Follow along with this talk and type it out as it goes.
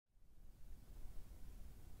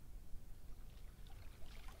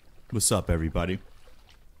What's up, everybody?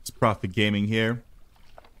 It's Profit Gaming here,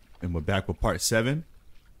 and we're back with part 7.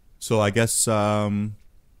 So I guess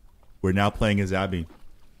we're now playing as Abby,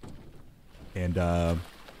 and I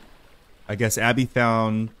guess Abby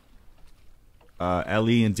found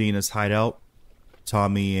Ellie and Dina's hideout.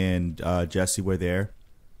 Tommy and Jesse were there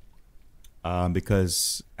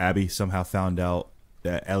because Abby somehow found out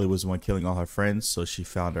that Ellie was the one killing all her friends, so she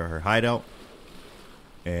found her hideout,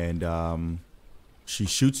 and she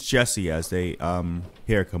shoots Jesse as they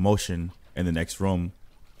hear a commotion in the next room.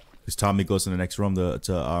 Because Tommy goes in the next room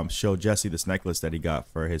to show Jesse this necklace that he got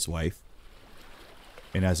for his wife.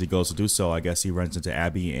 And as he goes to do so, I guess he runs into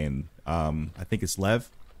Abby and I think it's Lev.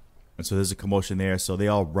 And so there's a commotion there. So they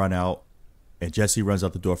all run out. And Jesse runs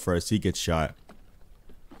out the door first. He gets shot.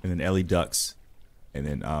 And then Ellie ducks. And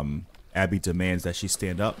then Abby demands that she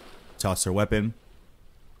stand up, toss her weapon,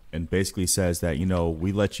 and basically says that, you know,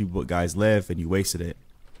 we let you guys live and you wasted it.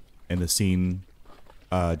 And the scene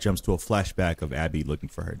jumps to a flashback of Abby looking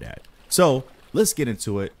for her dad. So let's get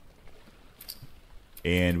into it.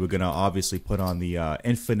 And we're gonna obviously put on the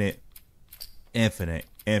infinite crafting,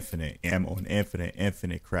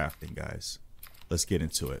 guys. Let's get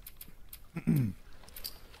into it.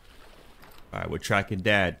 Alright, we're tracking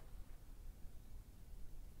dad.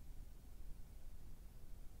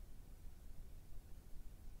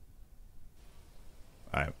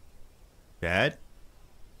 Alright. Dad?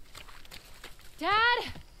 Dad?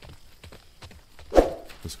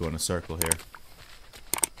 Let's go in a circle here.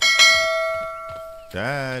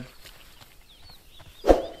 Dad?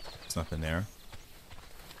 There's nothing there.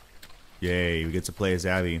 Yay, we get to play as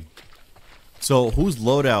Abby. So, whose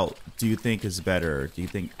loadout do you think is better? Do you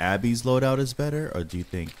think Abby's loadout is better? Or do you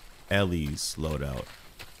think Ellie's loadout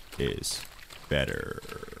is better?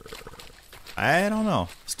 I don't know.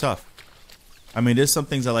 It's tough. I mean, there's some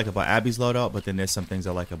things I like about Abby's loadout, but then there's some things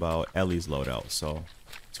I like about Ellie's loadout. So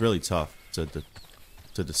it's really tough to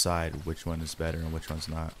decide which one is better and which one's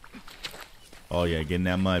not. Oh yeah, get in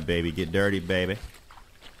that mud, baby. Get dirty, baby.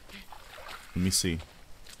 Let me see.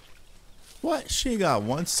 What? She got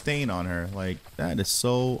one stain on her. Like, that is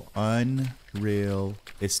so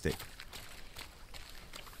unrealistic.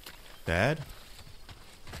 Dad?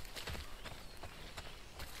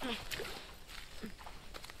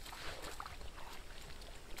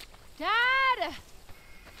 Dad!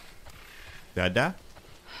 Dada?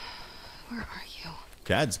 Where are you?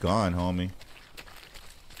 Dad's gone, homie.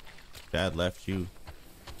 Dad left you.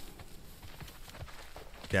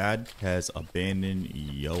 Dad has abandoned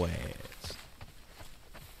your ass.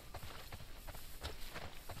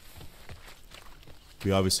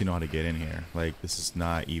 We obviously know how to get in here. Like, this is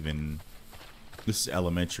not even... This is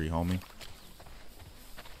elementary, homie.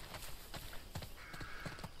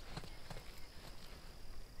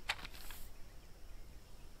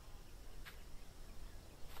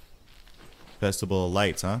 Festival of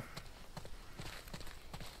Lights, huh?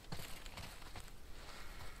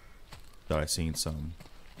 Thought I seen some.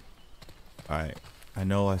 Alright. I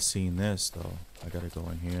know I seen this, though. I gotta go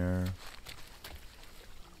in here.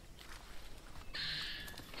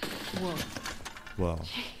 Whoa. Whoa.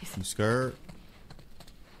 Jeez. You scared?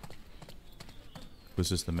 Was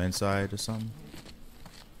this the men's side or something?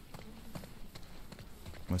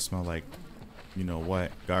 Must smell like, you know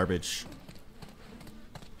what, garbage.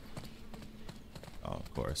 Oh,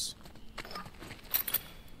 of course.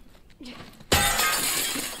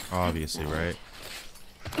 Obviously, right?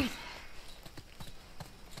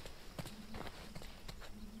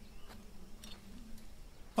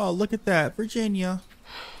 Oh, look at that, Virginia.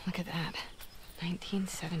 Look at that.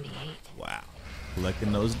 1978. Wow.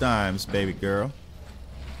 Collecting those dimes, baby girl.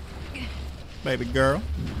 Baby girl.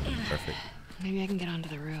 Perfect. Maybe I can get onto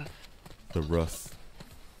the roof. The roof.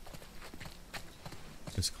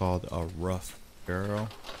 It's called a roof, girl.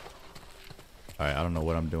 Alright, I don't know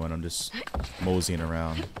what I'm doing. I'm just moseying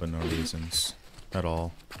around for no reasons at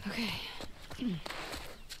all. Okay.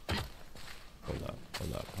 Hold up,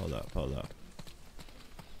 hold up, hold up, hold up.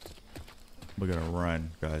 We're gonna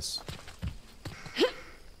run, guys.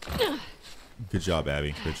 Good job,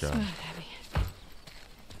 Abby. Good job. Smooth, Abby.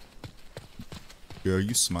 Girl,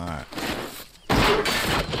 you smart.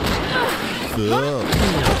 Ugh.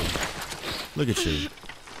 Look at you.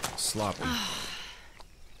 Sloppy.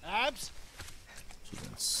 Abs?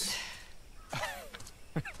 Jesus.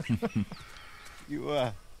 You,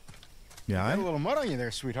 Yeah, got a little mud on you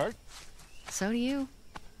there, sweetheart. So do you.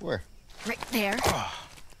 Where? Right there.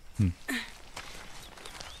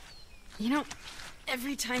 You know,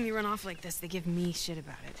 every time you run off like this, they give me shit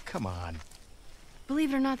about it. Come on.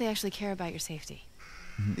 Believe it or not, they actually care about your safety.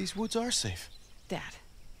 These woods are safe. Dad.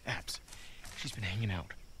 Abs, she's been hanging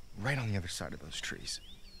out Right on the other side of those trees.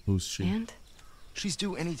 Who's she? And? She's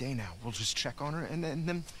due any day now. We'll just check on her, and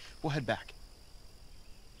then we'll head back.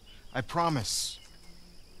 I promise.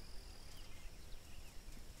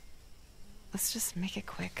 Let's just make it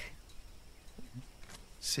quick.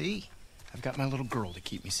 See? I've got my little girl to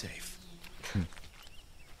keep me safe.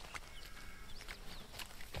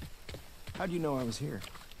 How'd you know I was here?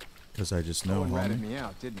 Because I just know, Owen ratted homie. me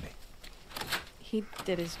out, didn't he? He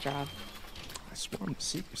did his job. I swore him to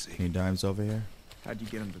secrecy. Any dimes over here? How'd you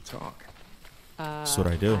get him to talk? That's what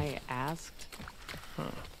I do. I asked. Huh.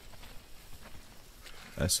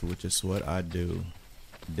 That's just what I do.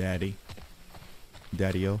 Daddy.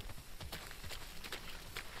 Daddy-o.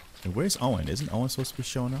 And where's Owen? Isn't Owen supposed to be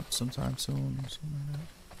showing up sometime soon? Or something like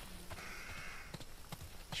that?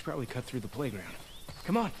 Should probably cut through the playground.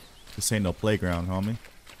 Come on. This ain't no playground, homie.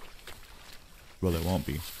 Well, it won't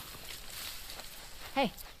be.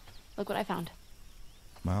 Hey, look what I found.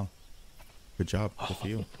 Wow. Good job. Good for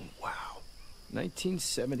you. Wow.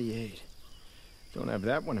 1978. Don't have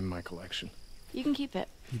that one in my collection. You can keep it.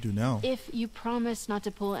 You do now. If you promise not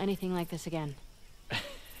to pull anything like this again.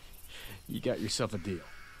 You got yourself a deal.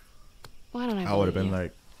 Why don't I I would have believe been you?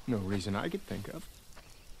 like, No reason I could think of.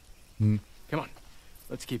 hmm. Come on.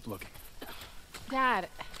 Let's keep looking. Dad.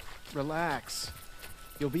 Relax.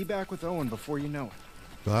 You'll be back with Owen before you know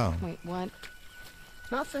it. Wow. Wait, what?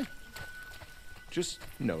 Nothing. Just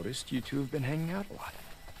noticed you two have been hanging out a lot.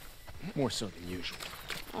 More so than usual.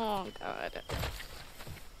 Oh, God.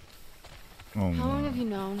 Oh, How long no. have you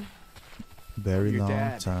known? Very Your long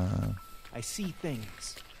dad. time. I see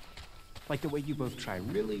things. Like the way you both try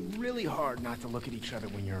really, really hard not to look at each other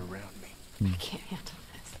when you're around me. I can't handle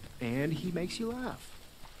this. And he makes you laugh.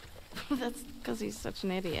 That's because he's such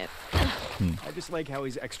an idiot. I just like how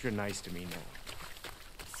he's extra nice to me now.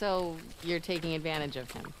 So, you're taking advantage of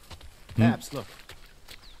him. Abs, look.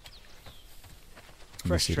 Let me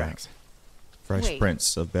Fresh see that. tracks. Fresh Wait.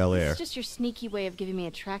 Prince of Bel Air. It's just your sneaky way of giving me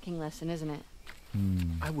a tracking lesson, isn't it?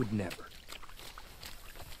 I would never.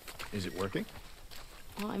 Is it working?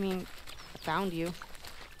 Well, I mean, I found you.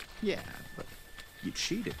 Yeah, but you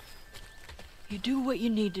cheated. You do what you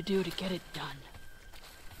need to do to get it done.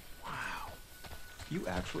 Wow. You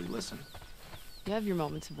actually listen. You have your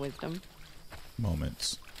moments of wisdom.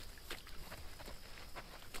 Moments.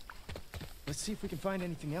 Let's see if we can find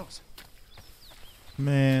anything else.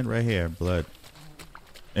 Man, right here. Blood.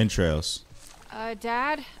 Entrails.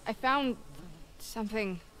 Dad, I found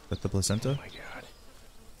something. That the placenta? Oh my god.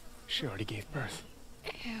 She already gave birth.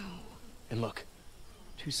 Ew. And look,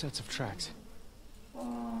 2 sets of tracks.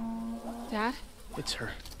 Dad? It's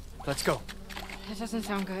her. Let's go. That doesn't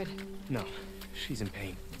sound good. No, she's in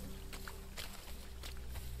pain.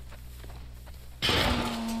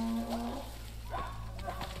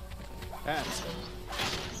 Abs.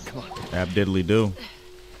 Come on. Ab diddly do.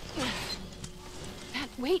 Dad,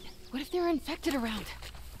 wait. What if they're infected around?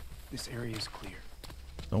 This area is clear.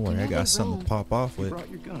 Don't worry, You I know they got something to roam. pop off You with. brought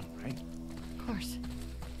your gun, right? Of course.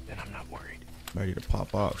 Then I'm not worried. Ready to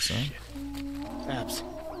pop off, son. Shit. Abs.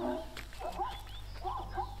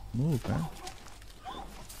 Move, man.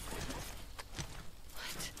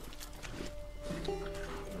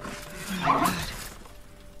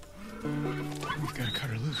 We've got to cut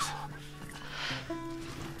her loose.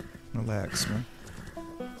 Relax, man.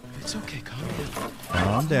 It's okay, calm down.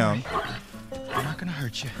 Calm down. I'm not gonna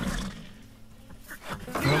hurt you.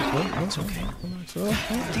 It's okay. Relax.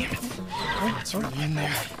 Oh, Damn it. It's really in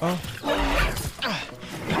there. oh.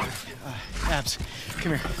 Abs,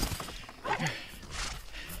 come here.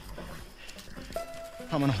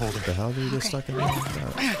 I'm gonna hold The her. hell did you get stuck in there?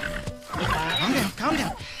 Calm down, calm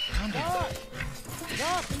down. Calm down.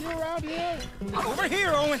 Doc, are you around here? Over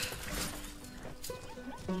here, Owen.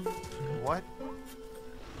 What?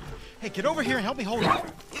 Hey, get over here and help me hold her.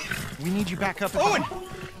 We need you back up. Owen!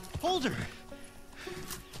 Hold her.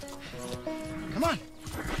 Come on.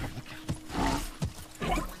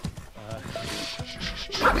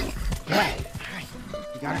 All right.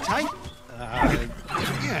 You got her tight?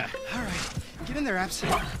 Yeah. All right. Get in there, Abs.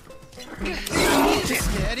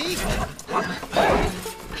 Steady.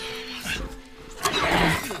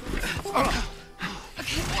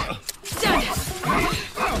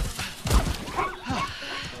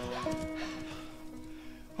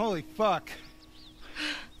 Holy fuck.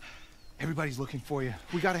 Everybody's looking for you.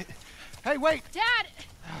 We gotta... Hey, wait! Dad!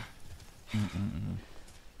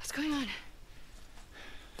 What's going on?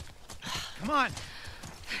 Come on.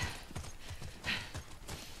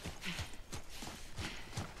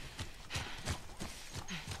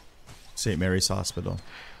 St. Mary's Hospital.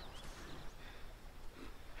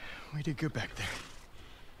 We did good back there.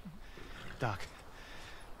 Doc,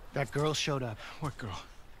 That girl showed up. What girl?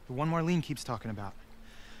 The one Marlene keeps talking about.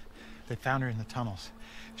 They found her in the tunnels.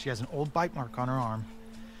 She has an old bite mark on her arm.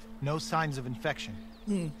 No signs of infection.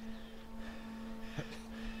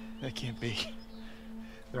 That can't be.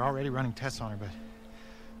 They're already running tests on her, but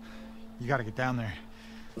you gotta get down there.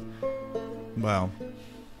 Wow.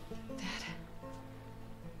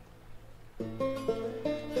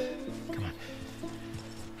 Come on.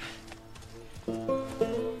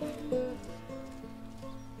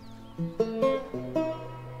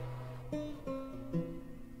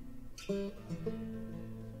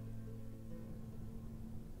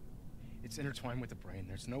 It's intertwined with the brain.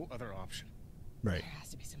 There's no other option. Right. There has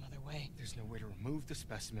to be some other way. There's no way to remove the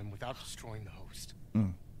specimen without destroying the host.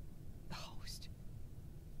 The host.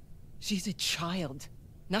 She's a child,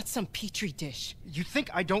 not some petri dish. You think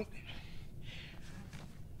I don't...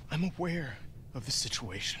 I'm aware of the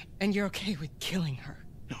situation. And you're okay with killing her?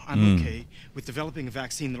 No, I'm okay with developing a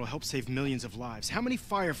vaccine that'll help save millions of lives. How many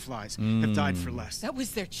fireflies have died for less? That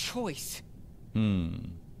was their choice. Are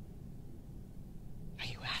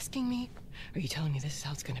you asking me? Or are you telling me this is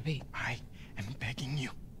how it's gonna be? I am begging you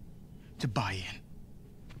to buy in.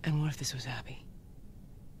 And what if this was Abby?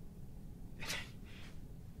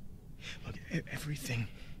 Look, everything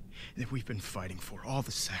that we've been fighting for, all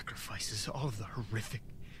the sacrifices, all of the horrific...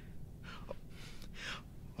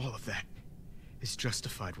 all of that is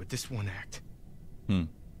justified with this one act.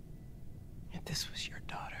 If this was your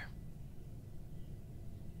daughter,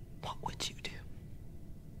 what would you do?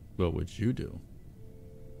 What would you do?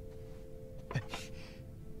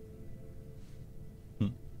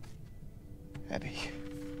 Abby,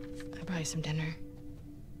 I brought you some dinner.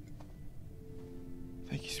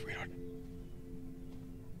 thank you, sweetheart.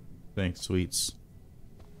 Thanks, sweets.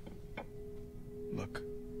 Look,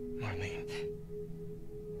 Marlene.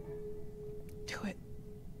 Do it.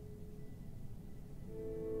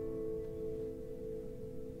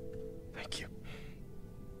 Thank you.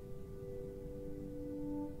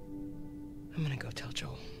 I'm gonna go tell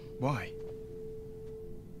Joel. Why?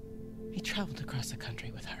 He traveled across the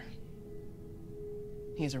country with her.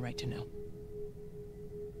 He has a right to know.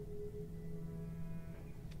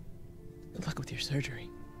 Good luck with your surgery.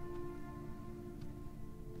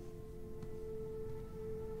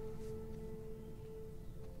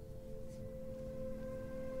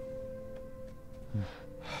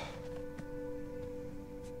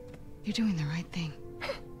 You're doing the right thing.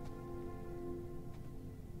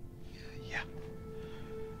 Yeah.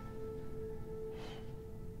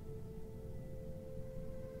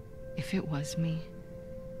 If it was me,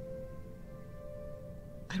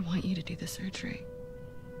 I'd want you to do the surgery.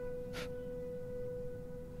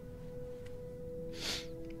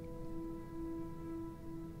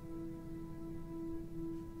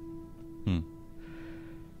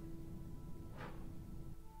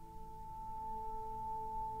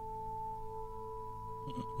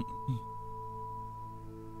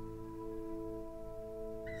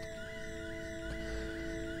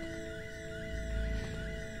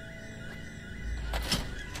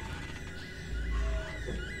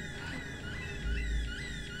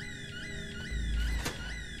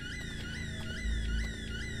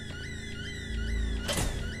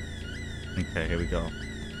 Okay, here we go.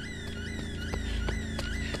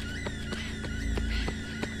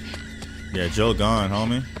 Yeah, Joe gone,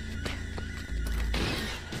 homie.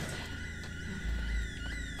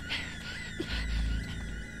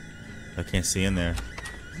 I can't see in there.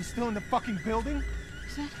 Is he still in the fucking building?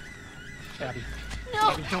 Abby.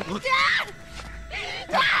 No! Abby, don't look. Dad!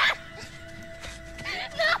 Dad!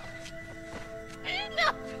 No!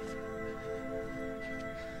 No!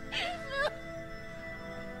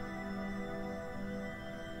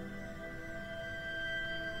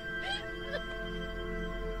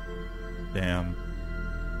 Damn.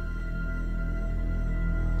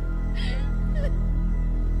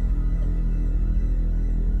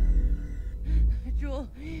 Joel,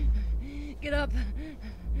 get up.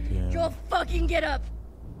 Damn. Joel, fucking get up.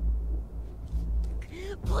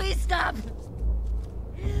 Please stop.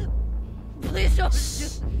 Please don't.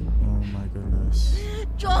 Oh my goodness.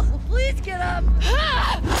 Joel, please get up.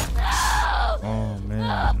 Oh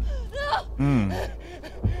man.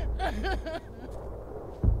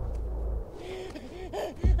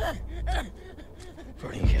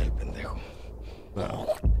 Burning hell, pendejo.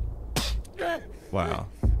 Wow. Wow.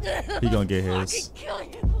 He gonna get his. Kill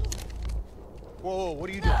you. Whoa, what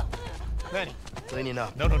are you doing? Manny. Cleaning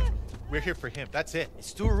up. No. We're here for him. That's it.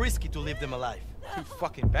 It's too risky to leave them alive. Too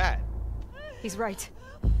fucking bad. He's right.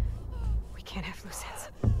 We can't have loose ends.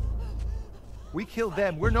 We killed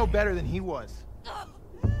them. We're no better than he was.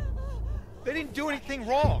 They didn't do anything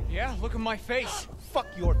wrong. Yeah, look at my face. fuck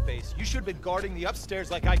your face. You should have been guarding the upstairs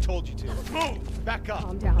like I told you to. Move! Back up.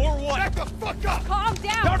 Calm down. Or what? Back the fuck up! Calm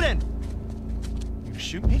down! Jordan! You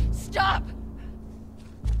shoot me? Stop!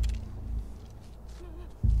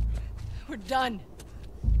 We're done.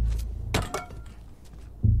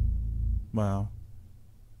 Wow.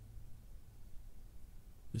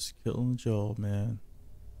 Just killing Joel, man.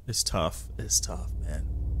 It's tough. It's tough, man.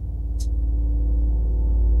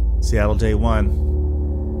 Seattle Day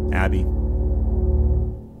 1. Abby.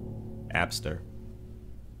 Abster.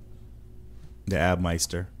 The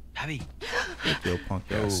Abmeister. Abby. Wake your punk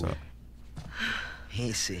ass up.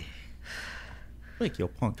 Easy. Wake your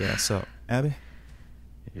punk ass up, Abby.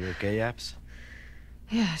 You okay, Abs?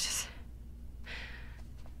 Yeah, just...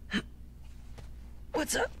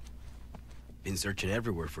 What's up? Been searching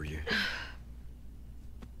everywhere for you.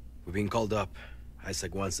 We've been called up.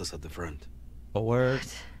 Isaac wants us at the front. A word.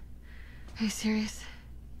 Are you serious?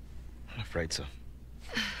 I'm afraid so.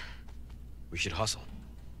 We should hustle.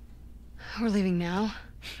 We're leaving now?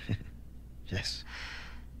 Yes.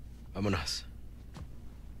 Vámonos.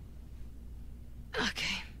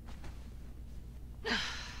 Okay.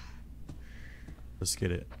 Let's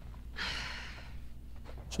get it.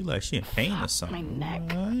 She in pain or something. My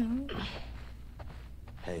neck.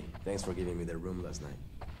 Hey, thanks for giving me the room last night.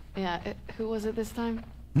 Yeah, who was it this time?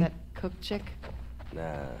 That cook chick?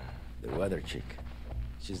 Nah, the weather chick.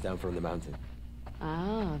 She's down from the mountain.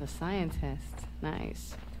 Oh, the scientist.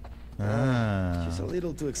 Nice. Ah. She's a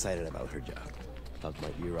little too excited about her job. Talked my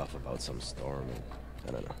ear off about some storm and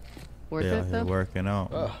I don't know. Worth Yeah, it though? working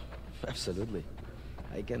out. Oh, absolutely.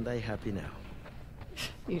 I can die happy now.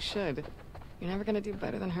 You should. You're never gonna do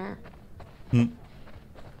better than her.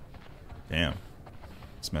 Damn.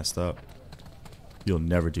 It's messed up. You'll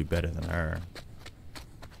never do better than her.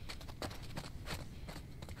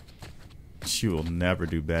 She will never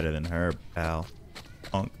do better than her, pal.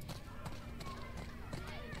 Punk.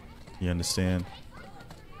 You understand?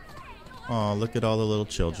 Oh, look at all the little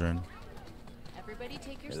children. Everybody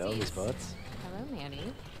take your Hello, Miss Potts. Hello, Manny.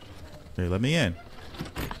 Hey, let me in.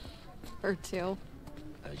 Her too.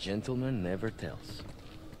 A gentleman never tells.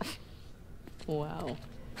 Wow.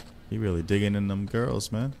 He really digging in them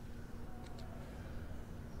girls, man.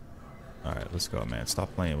 Alright, let's go, man.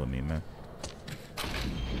 Stop playing with me, man.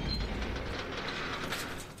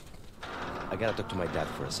 I gotta talk to my dad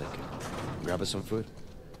for a second. Grab us some food.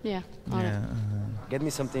 Yeah. On Yeah. it. Get me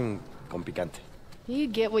something con picante. You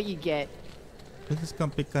get what you get. This is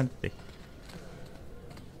con picante.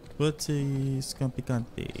 What is con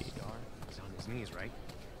picante? He's on his knees, right?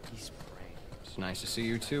 He's praying. It's nice to see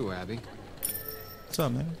you too, Abby. What's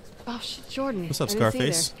up, man? Oh shit, Jordan. What's up, I didn't see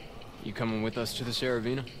you Scarface? You coming with us to the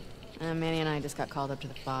Saravina? there. Manny and I just got called up to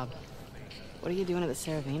the fob. What are you doing at the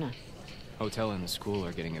Saravina? Hotel and the school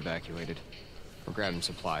are getting evacuated. We're grabbing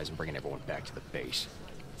supplies and bringing everyone back to the base.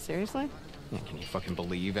 Seriously? Yeah, can you fucking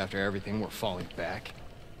believe after everything we're falling back?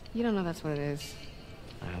 You don't know that's what it is.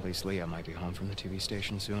 At least Leah might be home from the TV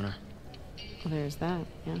station sooner. Well, there's that,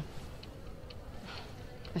 yeah.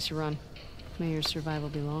 I should run. May your survival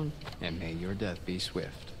be long. And may your death be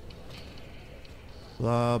swift.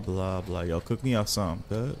 Blah, blah, blah. Yo, cook me up some.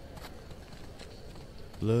 Good.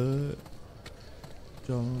 Blood.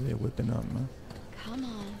 Joe, they're whipping up, man. Come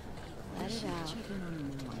on. Let it out.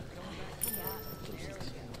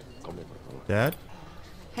 Dad?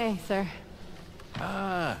 Hey, sir.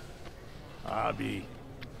 Ah, Abby,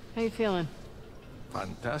 How you feeling?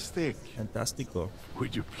 fantastic. Fantastico.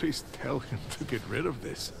 Would you please tell him to get rid of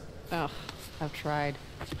this? Oh, I've tried.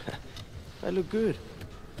 I look good.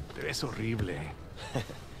 Te ves horrible.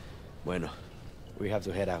 Bueno, we have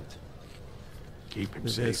to head out. Keep him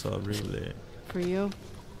This safe. is all really. For you,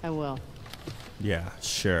 I will. Yeah,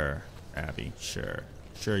 sure, Abby. Sure.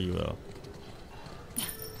 Sure you will.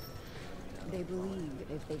 They believe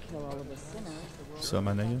if they kill all of the sinners, the world So,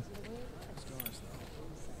 my nigga?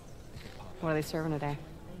 What are they serving today?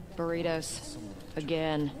 burritos.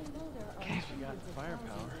 Again. Okay.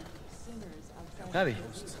 Abby,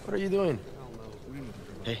 what are you doing?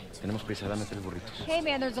 Hey, tenemos prisa, dame 3 burritos. Hey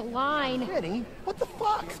man, there's a line. Benny, what the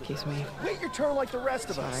fuck? Excuse me. Wait your turn like the rest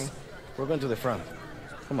of Sorry. us. We're going to the front.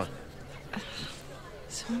 Come on.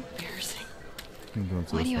 So embarrassing. I'm going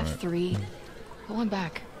to Why the do you have front. 3? Pull one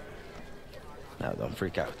back. Now, don't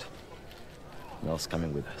freak out. Mel's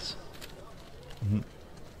coming with us.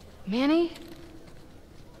 Manny?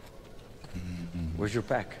 Where's your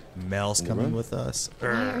pack? Mel's In the coming room? with us.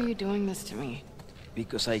 Why are you doing this to me?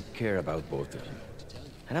 Because I care about both of you.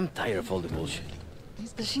 And I'm tired of all the bullshit.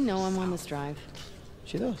 Does she know I'm on this drive?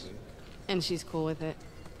 She does. And she's cool with it?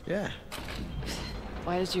 Yeah.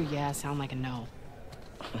 Why does your yeah sound like a no?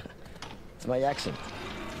 It's my accent.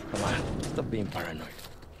 Come on, stop being paranoid.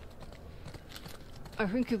 I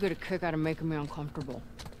think you get a kick out of making me uncomfortable.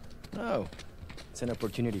 No. It's an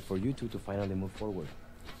opportunity for you two to finally move forward.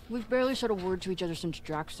 We've barely said a word to each other since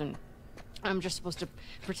Jackson. I'm just supposed to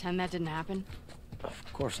pretend that didn't happen? Of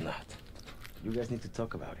course not. You guys need to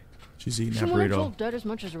talk about it. She's eating She that wanted burrito. dead as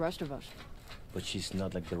much as the rest of us. But she's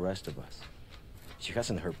not like the rest of us. She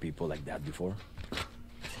hasn't hurt people like that before.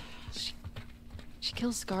 She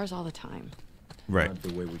kills scars all the time. Right. Not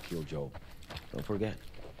the way we kill Joe. Don't forget,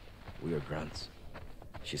 we are grunts.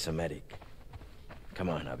 She's a medic. Come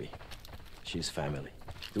on, Abby. She's family.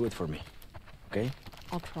 Do it for me, okay?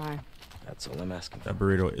 I'll try. That's all I'm asking for. That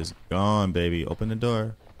burrito is gone, baby. Open the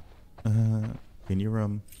door. In your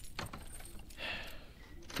room.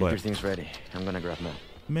 Get your things ready. I'm gonna grab more.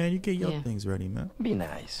 Man, you get your things ready, man. Be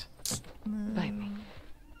nice. Bite me.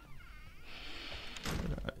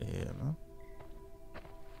 Yeah, man.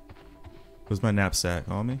 Where's my knapsack,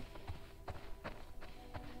 homie?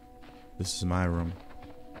 This is my room.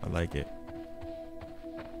 I like it.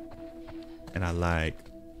 And I like.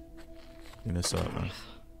 Clean this up, man.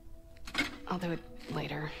 I'll do it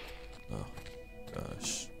later. Oh,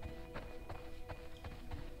 gosh.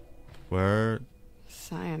 Word.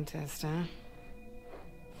 Scientist, huh?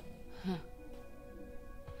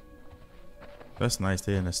 That's nice.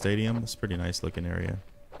 They're in a stadium. It's a pretty nice looking area.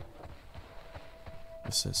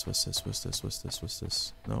 What's this? What's this? What's this? What's this? What's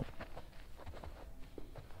this? Nope.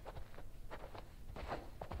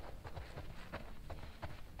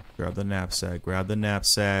 Grab the knapsack. Grab the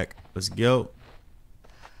knapsack. Let's go.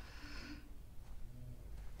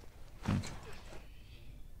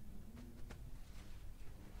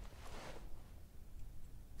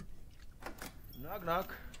 Knock,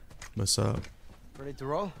 knock. What's up? Ready to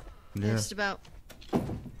roll? Yeah. Just about.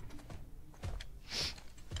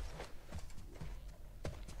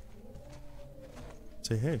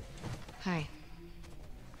 Say hey. Hi.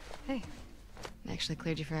 Hey. I actually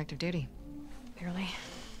cleared you for active duty. Barely.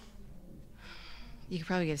 You could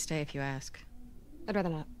probably get a stay if you ask. I'd rather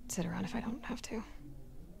not sit around if I don't have to.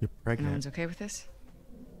 You're pregnant. No one's okay with this?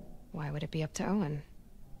 Why would it be up to Owen?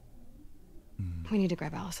 We need to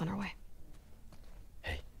grab Alice on our way.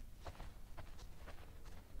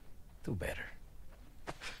 Do better.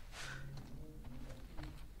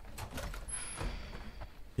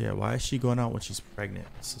 Yeah, why is she going out when she's pregnant?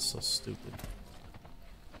 This is so stupid.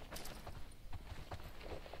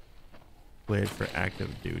 Cleared for active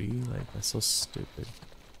duty? Like, that's so stupid.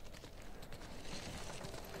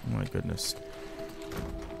 Oh my goodness.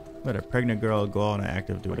 Let a pregnant girl go on an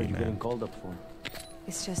active duty, What are you man. getting called up for?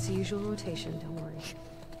 It's just the usual rotation, don't worry.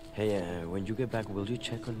 Hey, when you get back, will you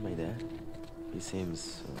check on my dad? He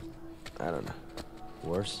seems, I don't know,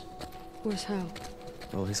 worse? Worse how?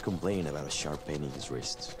 Well, he's complaining about a sharp pain in his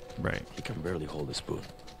wrists. Right. He can barely hold a spoon.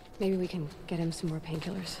 Maybe we can get him some more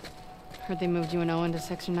painkillers. Heard they moved you and Owen to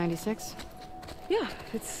Section 96? Yeah,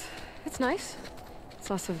 it's nice. It's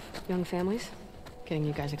lots of young families. Getting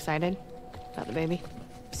you guys excited about the baby.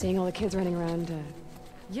 Seeing all the kids running around,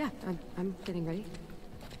 yeah, I'm getting ready.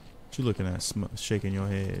 What you looking at? Shaking your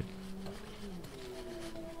head.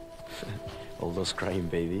 All those crying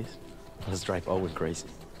babies. Let's drive Owen crazy.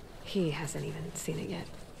 He hasn't even seen it yet.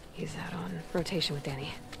 He's out on rotation with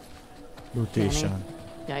Danny. Rotation.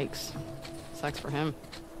 Danny? Yikes. Sucks for him.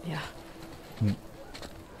 Yeah.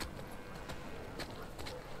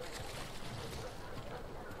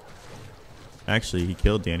 Actually, he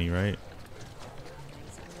killed Danny, right?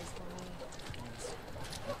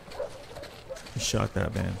 He shot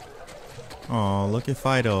that man. Oh, look at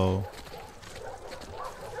Fido.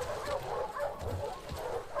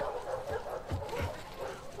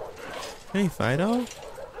 Hey, Fido.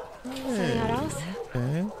 Hey. Out, Alice?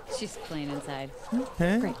 Okay. She's playing inside.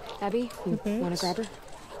 Okay. Great. Abby, you want to grab her?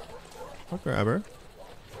 I'll grab her.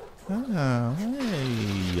 Oh,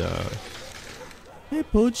 hey. Hey,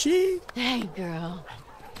 Poochie. Hey, girl.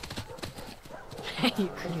 Hey, you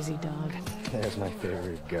crazy dog. That's my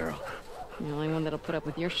favorite girl. The only one that'll put up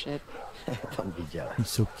with your shit. Don't be jealous. He's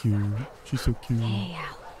so cute. She's so cute. Hey,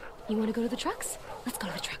 Al. You want to go to the trucks? Let's go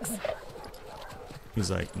to the trucks. He's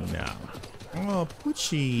like, no. Oh,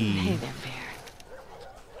 Poochie. Hey there, bear.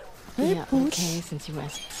 Hey, Yeah, Pooch. okay, since you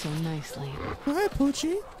asked so nicely. Hi,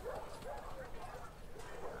 Poochie.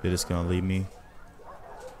 They're just gonna leave me.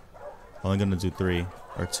 Only gonna do 3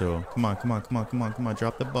 or 2. Come on, come on, come on, come on, come on.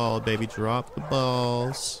 Drop the ball, baby. Drop the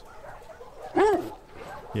balls.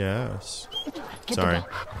 Yes. Sorry.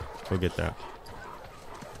 Go get that.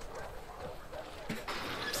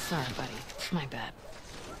 Sorry, buddy. My bad.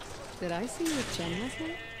 Did I see you with Jen last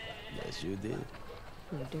night? Yes, you did.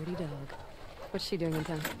 You dirty dog. What's she doing in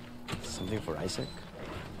town? Something for Isaac?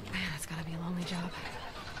 Man, that's gotta be a lonely job.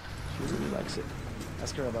 She really likes it.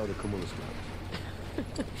 Ask her about the Cumulus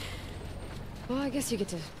Club. Well, I guess you get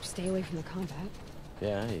to stay away from the combat.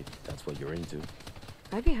 Yeah, if that's what you're into.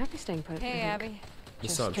 I'd be happy staying put. Hey, Abby.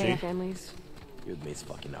 What's Just up, killing G? families. You'd miss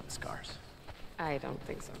fucking up scars. I don't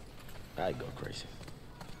think so. I'd go crazy.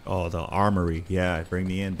 Oh, the armory. Yeah, bring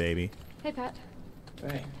me in, baby. Hey, Pat.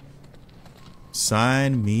 Hey.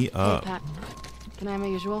 Sign me Hey, up. Pat. Can I have my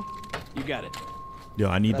usual? You got it. Yo,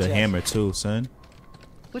 I need the Gracias. hammer too, son.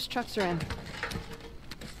 Which trucks are in?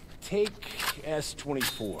 Take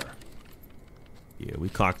S24. Yeah, we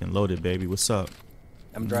cocked and loaded, baby. What's up?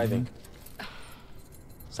 I'm driving.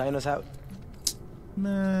 Sign us out.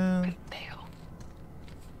 Man. Pendejo.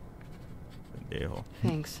 Pendejo.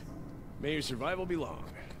 Thanks. May your survival be long.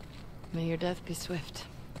 May your death be swift.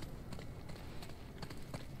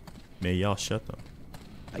 Man, y'all shut them.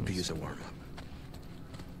 I could use a warm-up.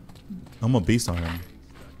 I'm a beast on him.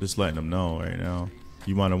 Just letting him know right now.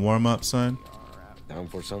 You want to warm up, son? Down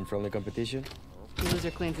for some friendly competition? The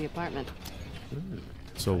loser cleans the apartment.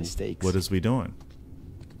 So, Mistakes. what is we doing?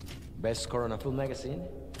 Best score on a full magazine?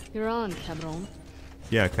 You're on, cabron.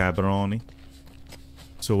 Yeah, Caberoni.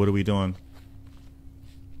 So, what are we doing?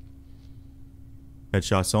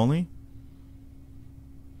 Headshots only?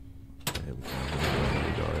 Here we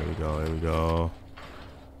go, here we go, here we go.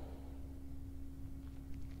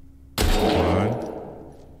 One,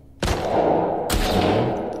 two,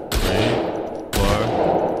 three, four.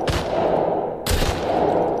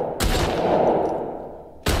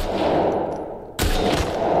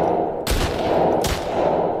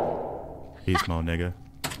 Peace, mo nigga.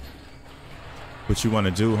 What you want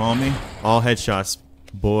to do, homie? All headshots,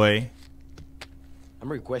 boy.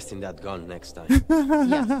 I'm requesting that gun next time.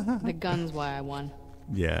 Yeah, the gun's why I won.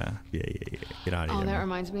 Yeah. Get out of Oh, here. that man.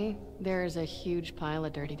 reminds me. There is a huge pile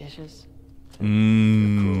of dirty dishes.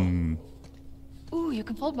 Mmm. Ooh, you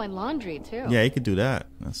can fold my laundry, too. Yeah, you could do that.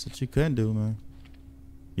 That's what you can do, man.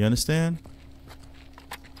 You understand?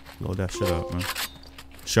 Load that shit up, man.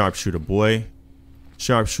 Sharpshooter boy.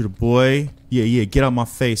 Sharpshooter boy. Yeah, get out my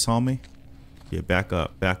face, homie. Yeah, back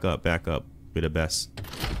up. Be the best.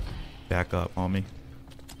 Back up, homie.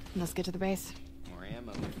 Let's get to the base. More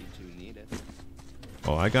ammo if you two need it.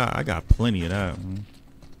 Oh, I got plenty of that. Man.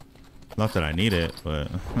 Not that I need it, but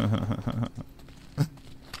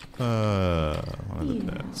one of the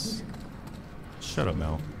best. Shut up,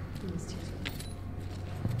 Mel.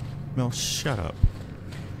 Mel, shut up.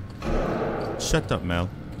 Shut up, Mel.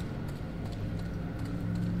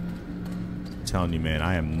 I'm telling you, man,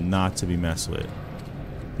 I am not to be messed with.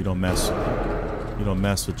 You don't mess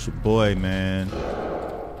with your boy, man.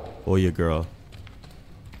 Or your girl.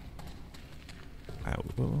 Alright,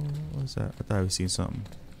 what was that? I thought I was seeing something.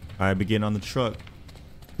 Alright, begin on the truck.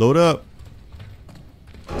 Load up.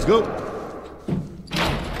 Let's go.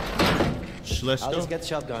 Let's Alice go. gets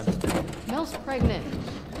shotgun. Mel's pregnant.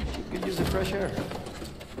 You could use the fresh air.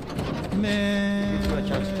 Man. Give her a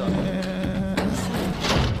chance to talk.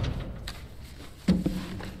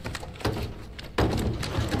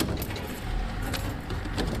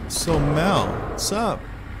 So Mel, what's up?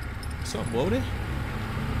 What's up, Wody?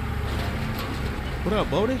 What up,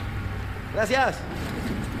 Wody? Gracias.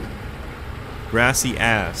 Grassy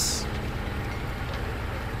ass.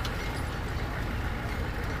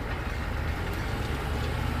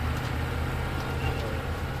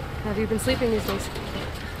 Have you been sleeping these days?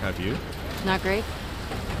 Have you? Not great.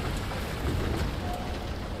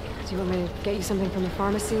 Do you want me to get you something from the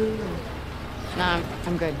pharmacy? Or... Nah,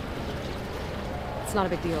 I'm good. It's not a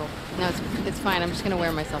big deal. No, it's fine. I'm just gonna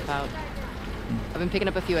wear myself out. I've been picking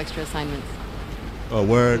up a few extra assignments. Oh,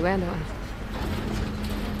 word. You and Owen.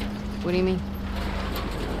 What do you mean?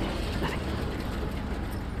 Nothing.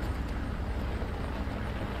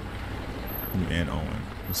 You and Owen.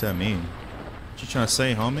 What's that mean? What you trying to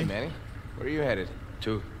say, homie? Hey, Manny, where are you headed?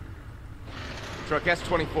 2. Truck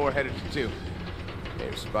S24 headed to 2. May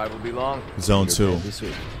your survival be long. Zone 2. This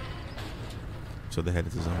week. So they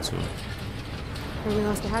headed to Zone 2. Or we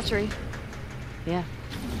lost a hatchery. Yeah.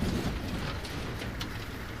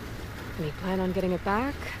 Any plan on getting it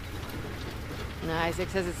back? No, Isaac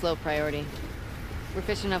says it's low priority. We're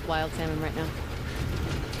fishing up wild salmon right now.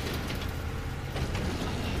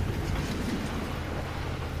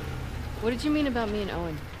 What did you mean about me and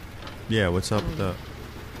Owen? Yeah, what's up with that?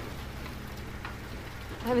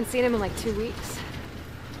 I haven't seen him in like 2 weeks.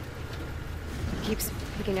 Keeps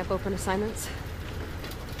picking up open assignments.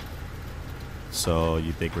 So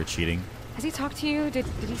you think we're cheating? Has he talked to you? Did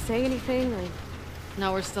he say anything? Like...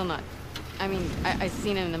 No, we're still not. I mean, I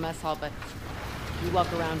seen him in the mess hall, but we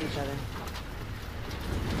walk around each other.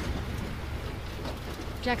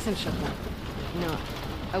 Jackson shook one. No,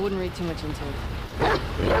 I wouldn't read too much into it.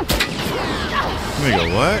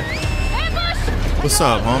 Nigga, what? What's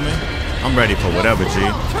up, homie? I'm ready for whatever,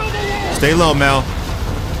 G. Stay low, Mel.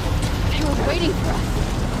 They were waiting for us.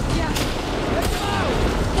 Yeah.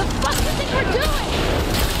 The fuck do you think we're doing?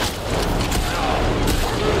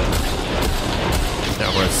 That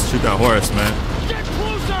horse. Shoot that horse, man. Get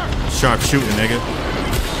closer! Sharp shooting, nigga.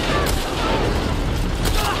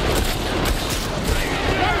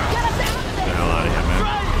 Get the hell out of here, man.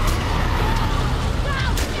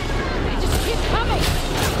 Just keep coming.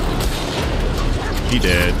 He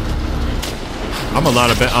did. I'm a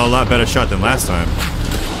lot better shot than last time.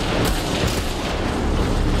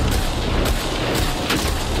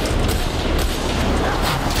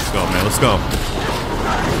 Let's go, man. Let's go.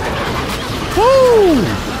 Woo!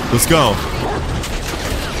 Let's go.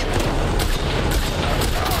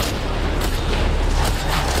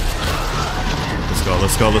 Let's go.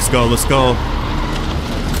 Let's go. Let's go. Let's go.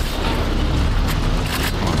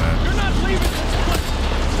 Come on, man. You're not leaving this place.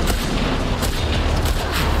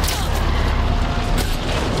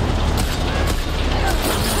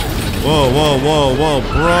 Whoa, whoa, whoa, whoa,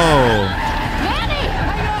 bro.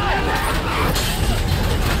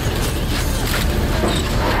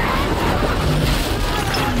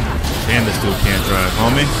 Damn, this dude can't drive,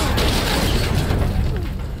 homie.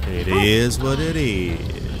 It is what it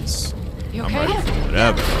is. You I'm okay? ready for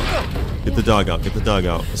whatever. Get the dog out. Get the dog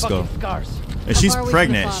out. Let's go. And she's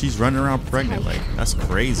pregnant. She's running around pregnant. Like, that's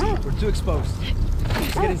crazy. We're too exposed.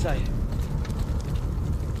 Let's get inside.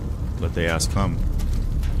 Let the ass come.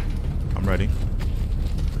 I'm ready.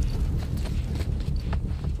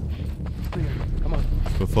 Come on.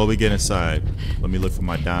 Before we get inside, let me look for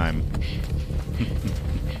my dime.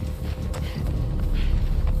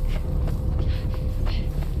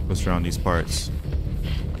 What's around these parts?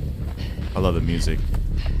 I love the music.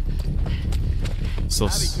 So,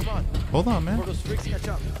 Abby, come on. hold on, man. Before those freaks catch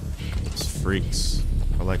up. Those freaks.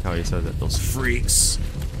 I like how he said that. Those freaks.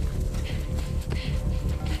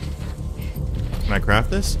 Can I craft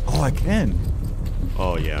this? Oh, I can.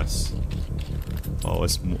 Oh, yes. Oh,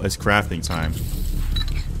 it's crafting time.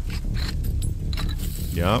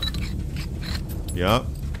 Yup. Yup.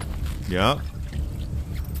 Yup.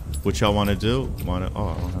 What y'all want to do? Oh, I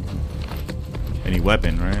don't have any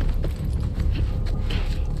weapon, right?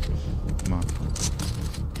 Come on.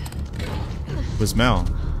 Where's Mel?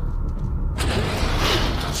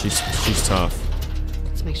 She's tough.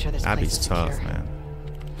 Let's make sure this Abby's place is tough, secure. man.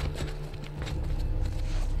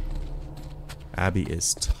 Abby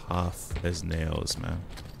is tough as nails, man.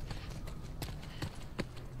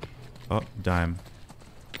 Oh, dime.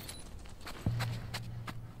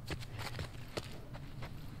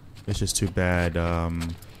 It's just too bad, okay,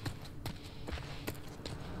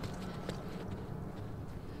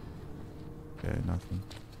 nothing.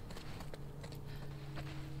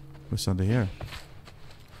 What's under here?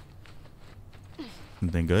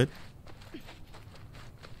 Something good?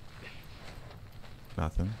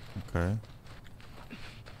 Nothing. Okay.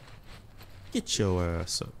 Get your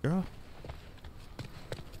ass up, girl.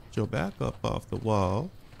 Get your back up off the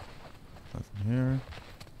wall. Nothing here.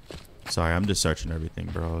 Sorry, I'm just searching everything,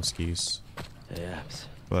 bro. Excuse. Hey, Abs.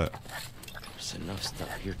 But There's enough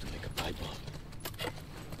stuff here to make a pipe bomb.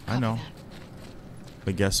 I know.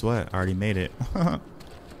 But guess what? I already made it. And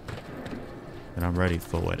I'm ready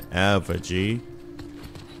for whatever, G.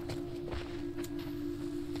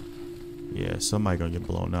 Yeah, somebody gonna get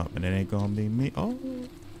blown up, and it ain't gonna be me. Oh,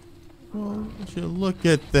 would you look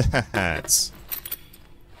at that?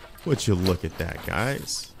 Would you look at that,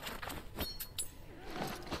 guys?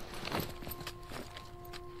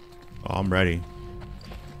 Oh, I'm ready.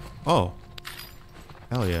 Oh,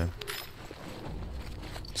 hell yeah!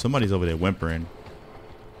 Somebody's over there whimpering.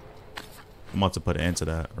 I'm about to put an end to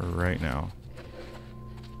that right now.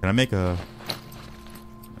 Can I make a...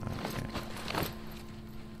 Okay.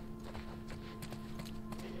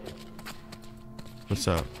 What's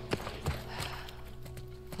up?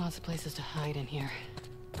 Lots of places to hide in here.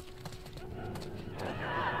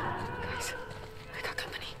 Guys, I got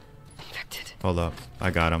company. Infected. Hold up. I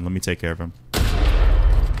got him. Let me take care of him. Line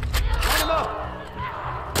him up.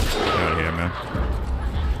 Get out of here, man.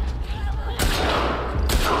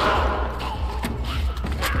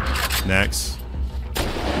 Next.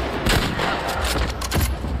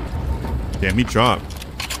 Damn, he dropped.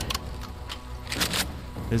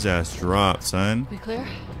 His ass dropped, son. We clear?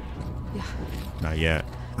 Yeah. Not yet.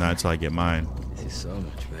 Not until I get mine. This is so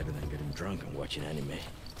much better than getting drunk and watching anime.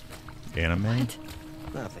 Anime? What?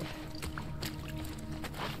 Nothing.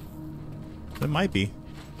 It might be.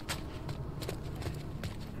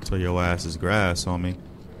 So your ass is grass, homie.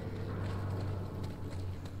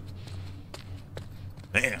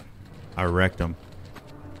 I wrecked him.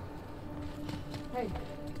 Hey,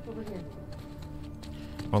 over here.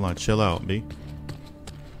 Hold on, chill out, B.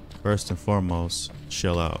 First and foremost,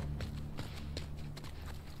 chill out.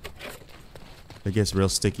 It gets real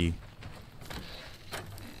sticky.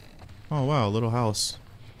 Oh wow, little house.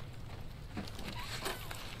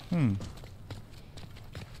 Well,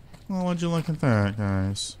 what'd you look at that,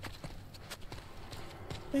 guys?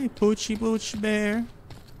 Hey, Poochie Booch Bear.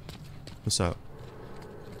 What's up?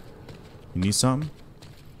 You need something?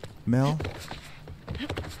 Mel?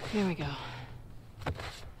 Here we go.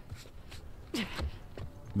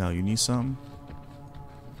 Mel, you need something?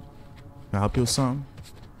 Can I help you with something?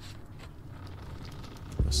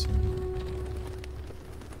 Let's see.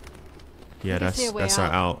 Yeah, that's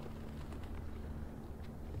our out.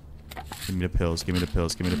 Give me the pills, give me the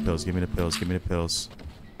pills, give me the pills, give me the pills, give me the pills.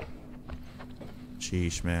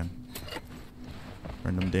 Sheesh, man.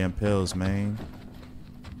 Burn them damn pills, man.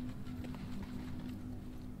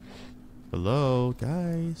 Hello,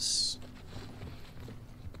 guys.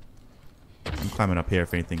 I'm climbing up here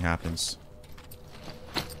if anything happens.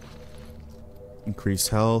 Increase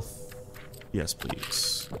health. Yes,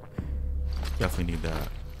 please. Definitely need that.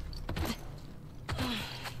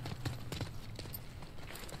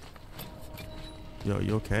 Yo,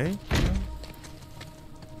 you okay?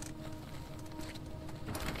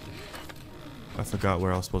 I forgot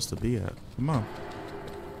where I was supposed to be at. Come on.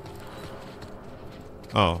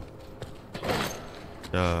 Oh.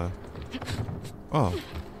 Oh.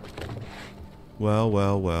 Well,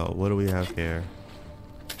 well, well. What do we have here?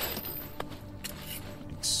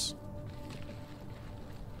 Thanks.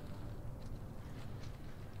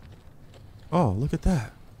 Oh, look at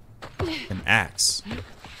that. An axe.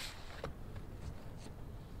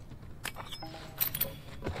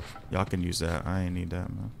 Y'all can use that. I ain't need that,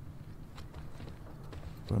 man.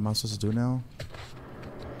 What am I supposed to do now?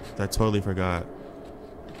 I totally forgot.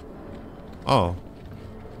 Oh.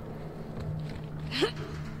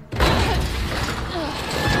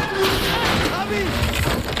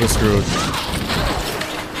 We're screwed.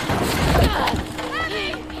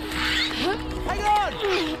 Hang on!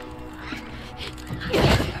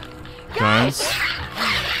 Guys.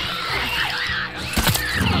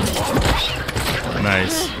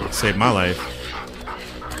 Nice. Saved my life.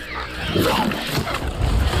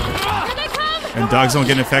 And dogs don't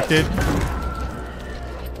get infected.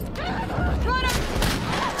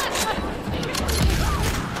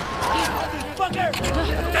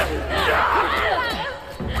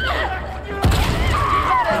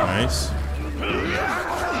 Nice.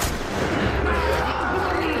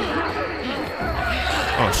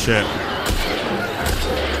 Oh shit.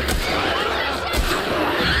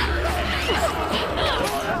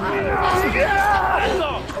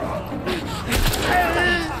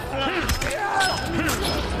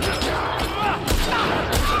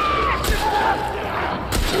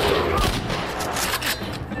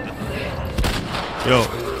 Yo.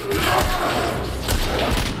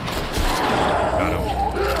 Got him.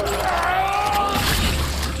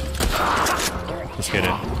 Let's get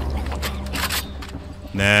it.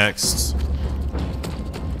 Next.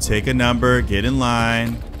 Take a number, get in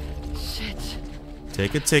line. Shit.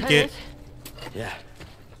 Take a ticket. Yeah.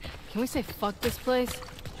 Can we say fuck this place?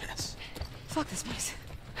 Yes. Fuck this place.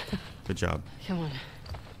 Good job. Come on.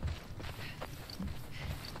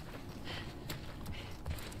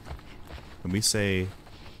 Can we say,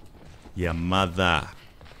 yeah, mother?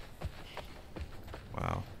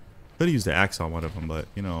 Wow. Could have used the axe on one of them, but,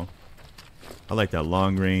 you know, I like that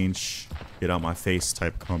long range, get out my face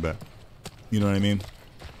type combat. You know what I mean?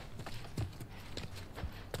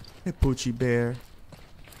 Hey, Poochie Bear.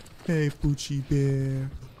 Hey, Poochie Bear.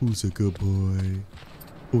 Who's a good boy?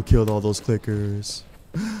 Who killed all those clickers?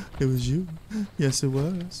 It was you. Yes, it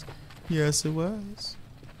was. Yes, it was.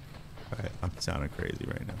 Alright, I'm sounding crazy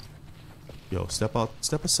right now. Yo, step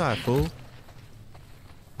aside, fool.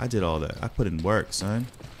 I did all that. I put in work, son.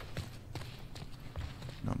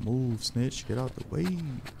 Now move, snitch. Get out the way.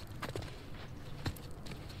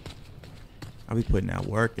 I be putting that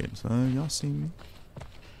work in, son. Y'all see me?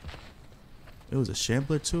 It was a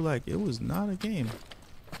shambler too. Like, it was not a game.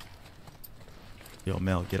 Yo,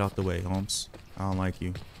 Mel, get out the way, Holmes. I don't like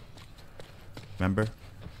you. Remember?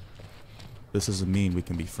 This doesn't mean we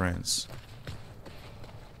can be friends.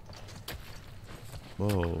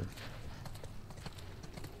 Whoa.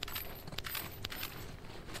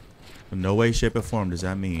 In no way, shape, or form does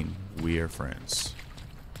that mean we are friends.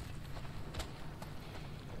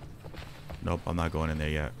 Nope, I'm not going in there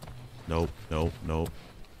yet. Nope, nope, nope.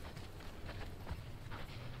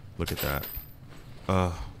 Look at that.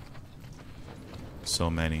 So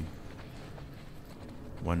many.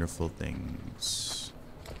 Wonderful things.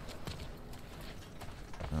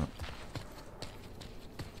 Oh.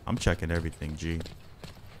 I'm checking everything, G.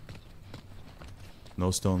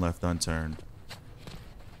 No stone left unturned.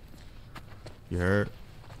 You heard?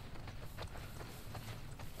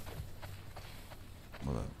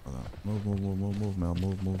 Hold up, hold up. Move, Mel.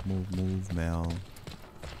 Move, Mel.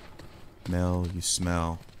 Mel, you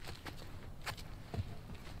smell.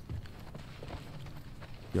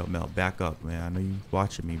 Yo, Mel, back up, man. I know you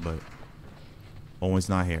watching me, but Owen's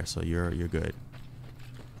not here, so you're good.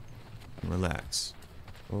 Relax.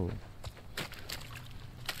 Oh.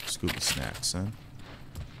 Scooby snacks, son.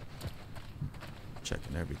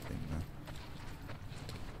 Checking everything, man.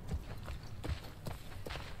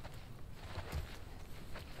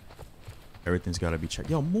 Everything's gotta be checked.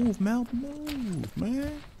 Yo, move, Mel. Move,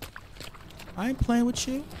 man. I ain't playing with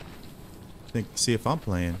you. See if I'm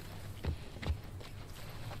playing.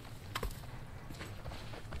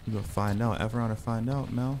 You gonna find out. Ever on to find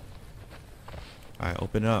out, Mel? Alright,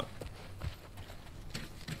 open it up.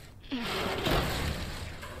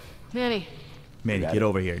 Manny, get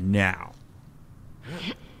over here now.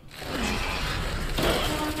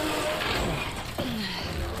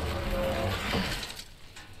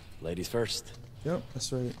 Ladies first. Yep,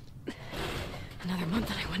 that's right. another month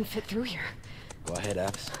and I wouldn't fit through here. Go ahead,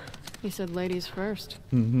 Abs. He said ladies first.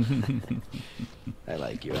 I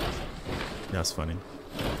like you, Abs. That's funny.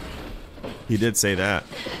 He did say that.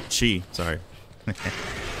 She, sorry.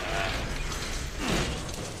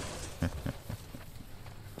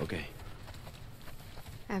 Okay.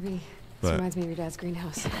 Abby, this What? reminds me of your dad's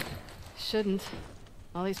greenhouse. Shouldn't.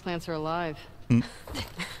 All these plants are alive. Hmm.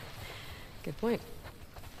 Good point.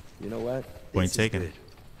 You know what? Point This is taken. good.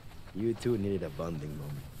 You two needed a bonding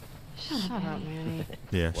moment. Shut up, Manny.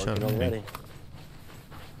 Yeah, shut Working up, already. man.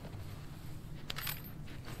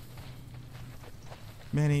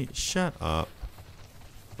 Manny, shut up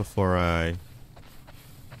before I...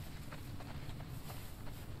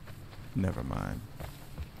 Never mind.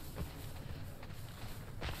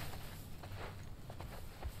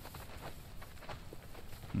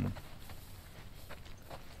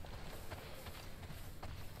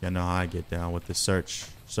 You know how I get down with the search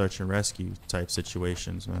and rescue type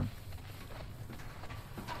situations, man.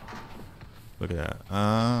 Look at that.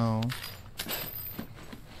 Oh.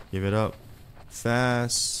 Give it up.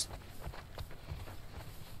 Fast.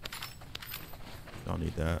 Don't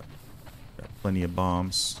need that. Got plenty of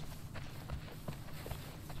bombs.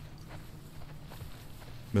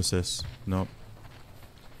 What's this? Nope.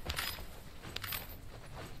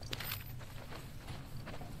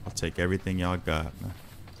 I'll take everything y'all got, man.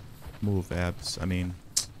 Move, Abs. I mean,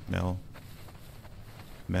 Mel.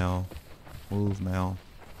 Mel. Move, Mel.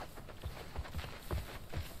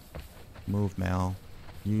 Move, Mel.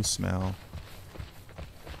 You smell.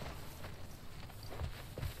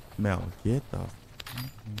 Mel, get the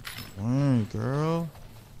fucking girl.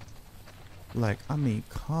 Like, I mean,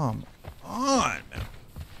 come on, Mel.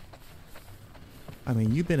 I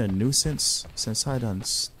mean, you've been a nuisance since I done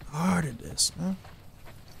started this, man.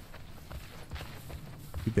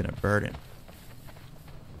 You've been a burden.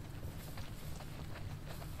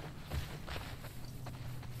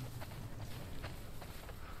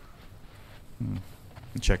 I'm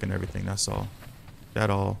checking everything, that's all.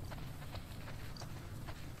 That all.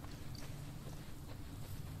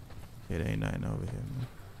 It ain't nothing over here, man.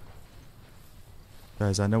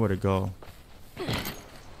 Guys, I know where to go.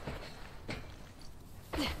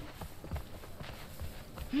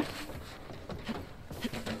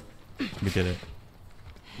 We did it.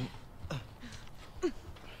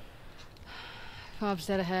 Bob's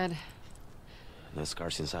dead ahead. No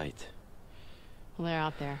scars in sight. Well, they're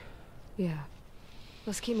out there. Yeah.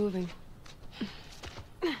 Let's keep moving.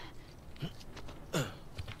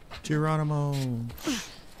 Geronimo.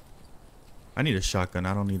 I need a shotgun.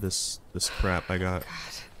 I don't need this crap I got. God,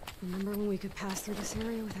 remember when we could pass through this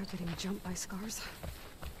area without getting jumped by scars?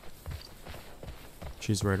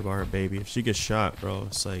 She's worried about her baby. If she gets shot, bro,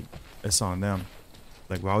 it's like, it's on them.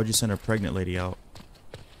 Like, why would you send a pregnant lady out?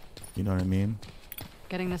 You know what I mean?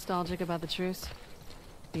 Getting nostalgic about the truce?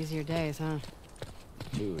 These are your days, huh?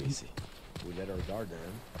 Too easy. We let our guard down,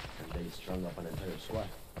 and they strung up an entire squad.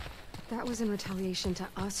 That was in retaliation to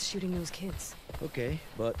us shooting those kids. Okay,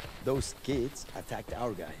 but those kids attacked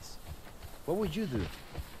our guys. What would you do?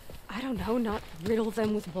 I don't know, not riddle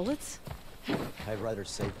them with bullets? I'd rather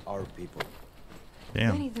save our people.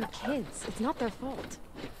 Damn. Manny, they're kids. It's not their fault.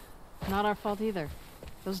 Not our fault either.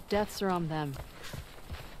 Those deaths are on them.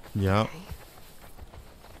 Yep.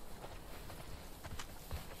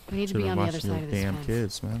 We need to be Should've on the other watched side of this damn fence.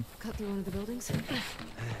 kids, man. Cut through one of the buildings?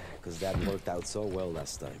 Because that worked out so well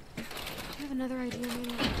last time. Do you have another idea,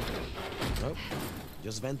 maybe? Nope.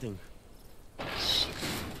 Just venting.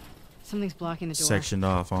 Something's blocking the door. Sectioned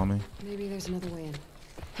off on me. Maybe there's another way in.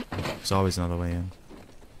 There's always another way in.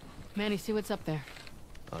 Manny, see what's up there.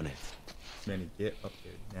 On it. Manny, get up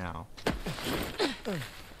there now.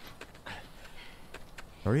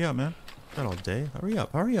 Hurry up, man. Got all day. Hurry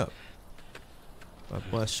up, hurry up.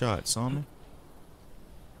 Blast shots on me.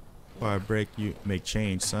 Before I break you, make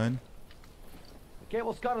change, son. The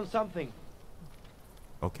cable's cut on something.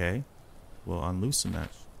 Okay. Well, unloosen that.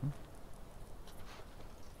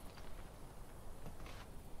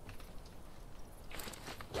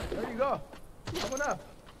 There you go. Coming up.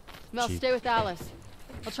 Mel, Gee. stay with Alice.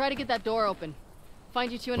 I'll try to get that door open. Find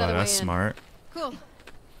you two Wow, another way in. that's smart. Cool.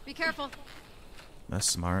 Be careful. That's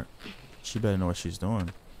smart. She better know what she's doing.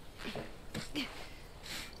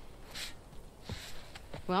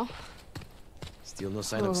 Well? Still no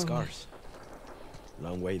sign of scars.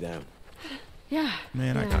 Long way down. Yeah.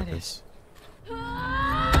 Man, I yeah, got it this. is.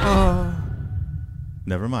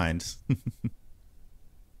 Never mind.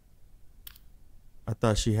 I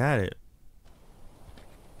thought she had it.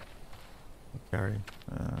 Carry.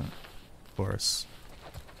 Of course.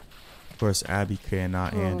 Of course, Abby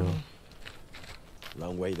cannot handle.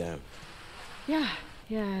 Long way down. Yeah.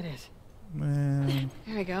 Yeah, it is. Man.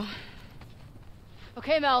 There we go.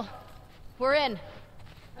 Okay, Mel. We're in.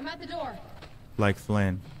 I'm at the door. Like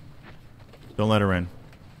Flynn. Don't let her in.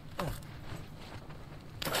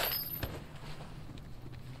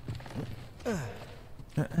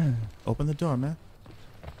 Open the door, man.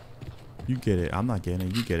 You get it. I'm not getting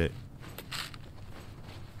it. You get it.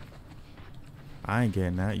 I ain't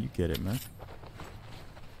getting that. You get it, man.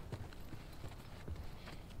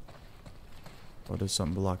 Oh, there's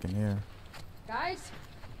something blocking here. Guys?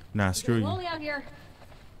 Nah, screw you. Slowly out here.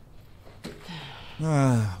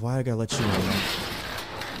 Why I gotta let you in, man?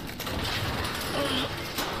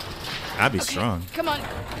 I'd be strong. Come on.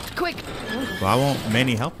 Quick. Why won't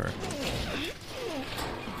Manny help her?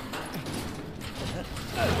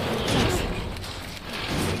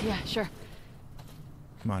 Yeah, sure.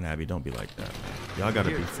 Come on, Abby, don't be like that. Y'all gotta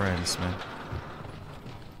be friends, man.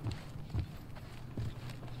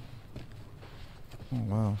 Oh,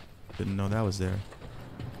 wow. Didn't know that was there.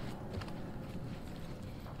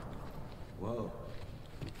 Whoa.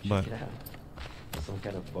 But Check it out. Some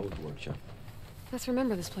kind of boat workshop. Let's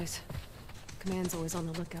remember this place. Command's always on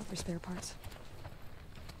the lookout for spare parts.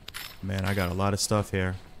 man, I got a lot of stuff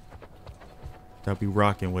here that I'll be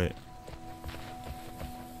rocking with.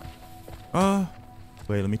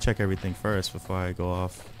 Wait, let me check everything first before I go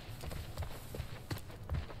off.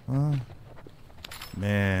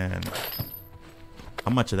 Man,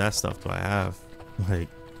 how much of that stuff do I have? Like,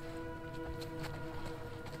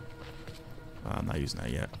 I'm not using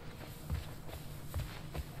that yet.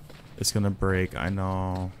 It's gonna break, I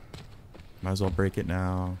know. Might as well break it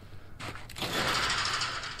now.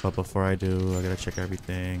 But before I do, I gotta check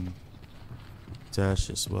everything. That's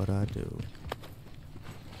just what I do.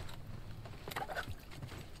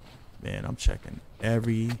 Man, I'm checking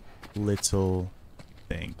every little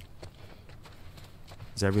thing.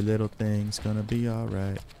 'Cause every little thing's gonna be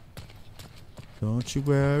alright. Don't you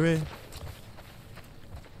worry.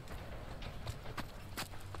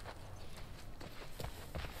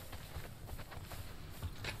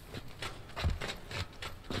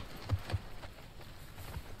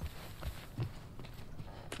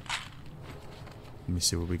 Let me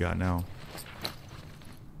see what we got now.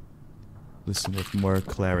 Listen with more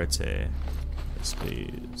clarity. Yes,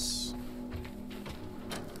 please.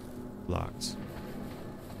 Blocked.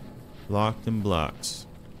 Locked and blocked.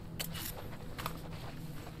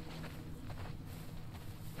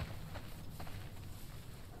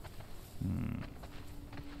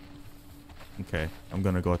 Okay, I'm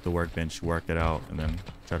gonna go at the workbench, work it out, and then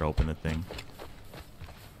try to open the thing.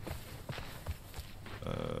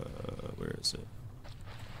 Where is it?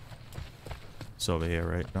 It's over here,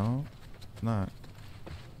 right? No, it's not.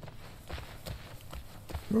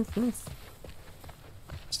 Roof, roof.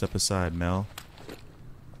 Step aside, Mel.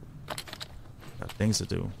 Got things to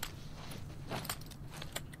do.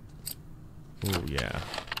 Oh, yeah.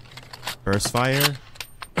 Burst fire.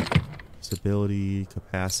 Stability,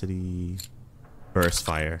 capacity. Burst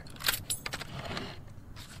fire.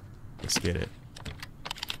 Let's get it.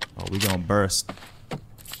 Oh, we gonna burst.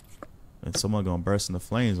 And someone gonna burst in the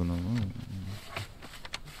flames when the.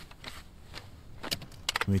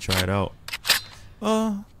 Let me try it out.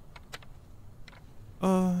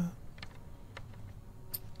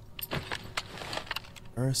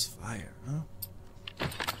 Burst fire, huh?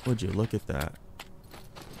 Would you look at that?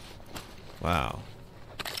 Wow.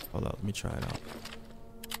 Hold up, let me try it out.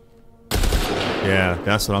 Yeah,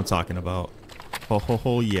 that's what I'm talking about.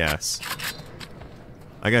 Oh, yes.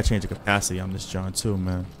 I gotta change the capacity on this John too,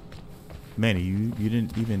 man. Manny, you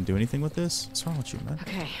didn't even do anything with this? What's wrong with you, man?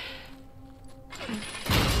 Okay.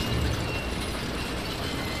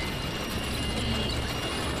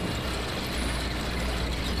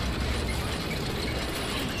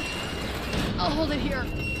 I'll hold it here.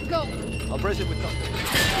 Go. I'll brace it with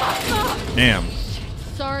something. Damn.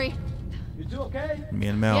 Sorry. You two okay? Me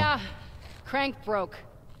and Mel. Yeah. Crank broke.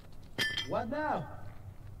 What now?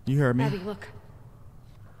 You heard me. Abby, look.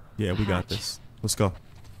 Yeah, we got this. Let's go.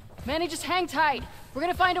 Manny, just hang tight. We're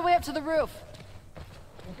gonna find a way up to the roof.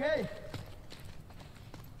 Okay.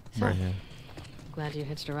 Right here. Glad you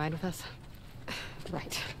hitched a ride with us.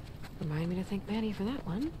 Right. Remind me to thank Manny for that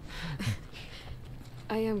one.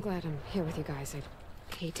 I am glad I'm here with you guys.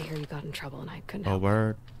 I hate to hear you got in trouble and I couldn't Oh, help.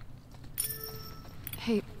 word.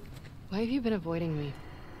 Hey, why have you been avoiding me?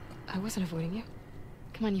 I wasn't avoiding you.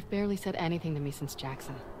 Come on, you've barely said anything to me since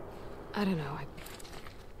Jackson. I don't know.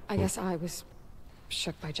 I guess I was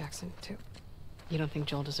shook by Jackson, too. You don't think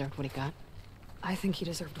Joel deserved what he got? I think he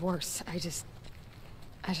deserved worse. I just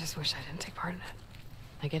wish I didn't take part in it.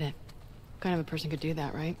 I get it. What kind of a person could do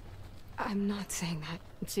that, right? I'm not saying that.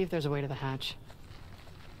 Let's see if there's a way to the hatch.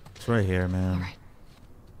 It's right here, man. All right.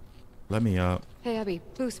 Let me up. Hey, Abby,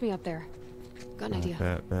 boost me up there. Got an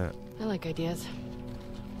idea. Bet. I like ideas.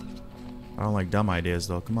 I don't like dumb ideas,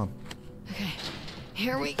 though. Come on. Okay,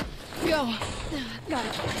 here we go. Got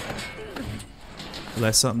it.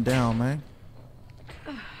 Let something down, man.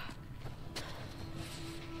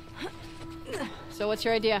 So what's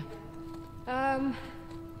your idea?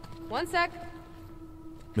 One sec.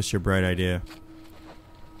 What's your bright idea?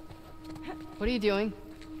 What are you doing?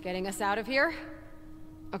 Getting us out of here?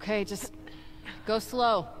 Okay, just go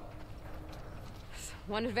slow.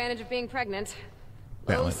 One advantage of being pregnant.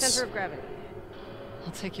 Balance. Low center of gravity.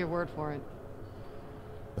 I'll take your word for it.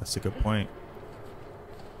 That's a good point.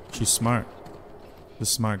 She's smart. This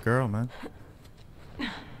smart girl, man.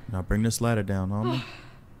 Now bring this ladder down, homie.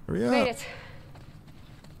 Hurry up. Made it.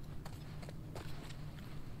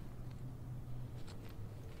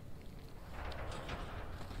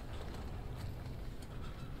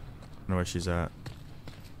 I know where she's at.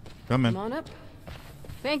 Come in. Come on up.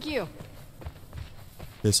 Thank you.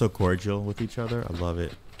 They're so cordial with each other. I love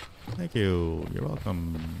it. Thank you. You're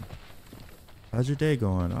welcome. How's your day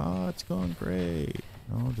going? Oh, it's going great.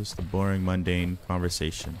 Oh, just a boring, mundane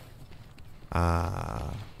conversation.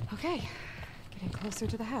 Okay. Getting closer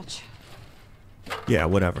to the hatch. Yeah,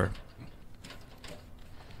 whatever.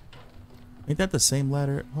 Ain't that the same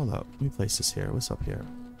ladder? Hold up. Let me place this here. What's up here?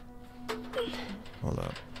 Hold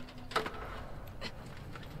up.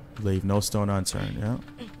 Leave no stone unturned, yeah?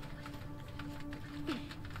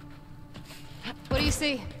 What do you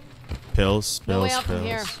see? Pills, No way pills, out from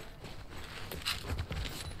here. pills.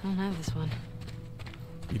 I don't have this one.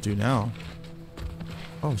 You do now.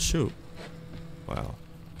 Oh, shoot. Wow.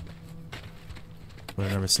 But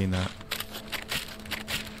I've never seen that.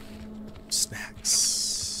 Snacks.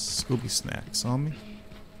 Scooby snacks on me.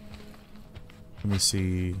 Let me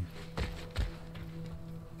see.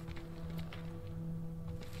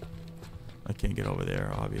 I can't get over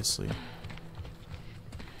there, obviously.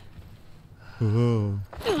 Whoa.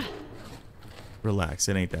 Relax,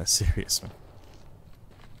 it ain't that serious, man.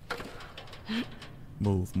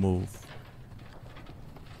 Move, move.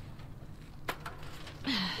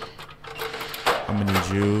 I'm gonna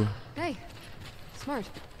need you. Hey, smart.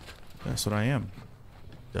 That's what I am.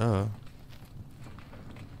 Duh.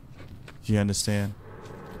 Do you understand?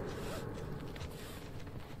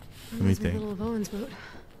 Let me think. Little of Owen's boat.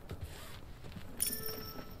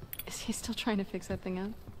 Is he still trying to fix that thing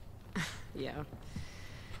up? Yeah.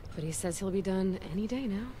 But he says he'll be done any day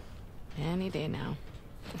now. Any day now.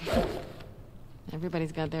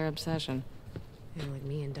 Everybody's got their obsession. Yeah, like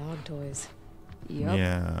me and dog toys. Yup.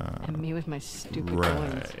 Yeah. And me with my stupid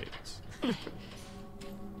Right. coins.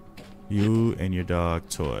 You and your dog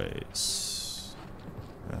toys.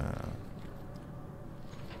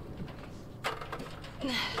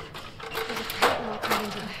 There's a catwalk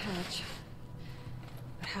leading to the hatch.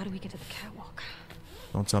 But how do we get to the catwalk?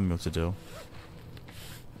 Don't tell me what to do.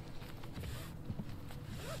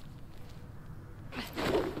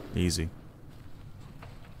 Easy.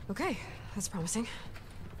 Okay, that's promising.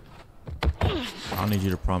 I don't need you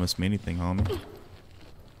to promise me anything, homie.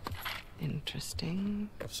 Interesting.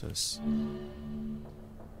 What's this?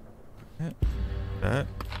 That.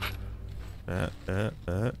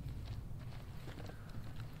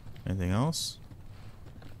 Anything else?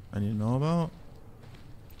 I need to know about.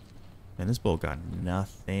 And this boat got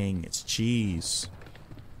nothing. It's cheese.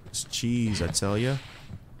 It's cheese, I tell ya.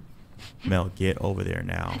 Mel, get over there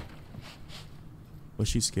now. Was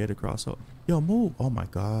she scared to cross over? Yo, move! Oh my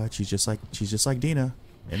God, she's just like Dina.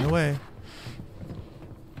 In the way.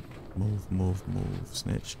 Move, move, move.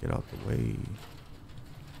 Snitch, get out the way.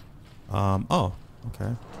 Oh,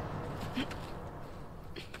 okay.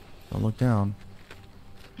 Don't look down.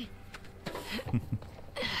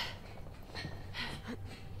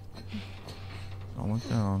 Don't look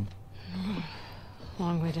down.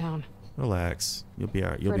 Long way down. Relax. You'll be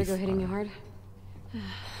alright. You'll be Vertigo hitting fine. you hard?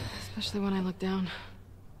 Especially when I look down.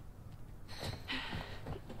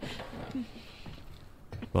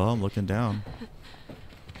 Well, I'm looking down.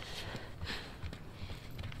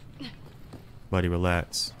 Buddy,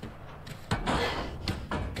 relax.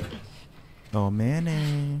 Oh,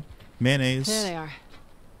 mayonnaise. Mayonnaise. There they are.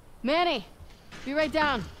 Manny! Be right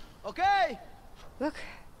down. Okay. Look.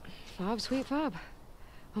 Fob, sweet fob.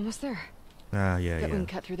 Almost there. Ah, yeah, Bet we yeah. can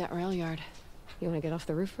cut through that rail yard. You want to get off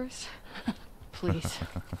the roof first? Please.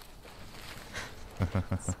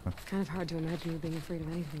 It's kind of hard to imagine you being afraid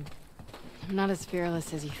of anything. I'm not as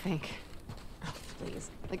fearless as you think. Oh, please.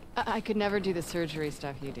 Like, I could never do the surgery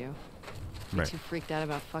stuff you do. I'm Right. too freaked out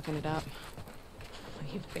about fucking it up.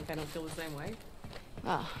 You think I don't feel the same way?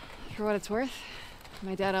 Well, for what it's worth,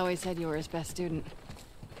 my dad always said you were his best student.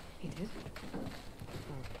 He did?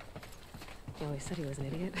 Well, he always said he was an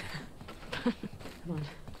idiot. Come on.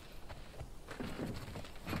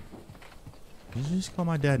 Did you just call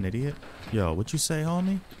my dad an idiot? Yo, what you say,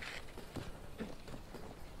 homie?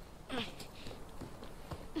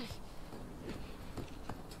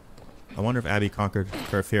 I wonder if Abby conquered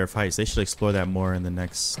her fear of heights. They should explore that more in the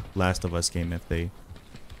next Last of Us game if they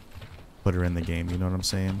put her in the game. You know what I'm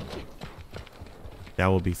saying? That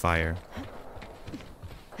will be fire.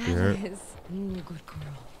 You're- Good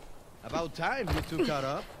girl. About time you two caught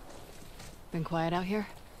up. Been quiet out here?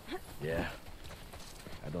 Yeah.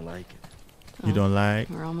 I don't like it. You don't like?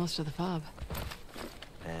 We're almost to the fob.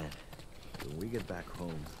 Man, when we get back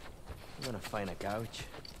home, I'm gonna find a couch,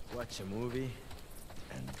 watch a movie,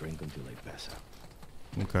 and drink until I pass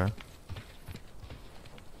out. Okay.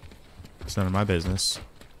 It's none of my business.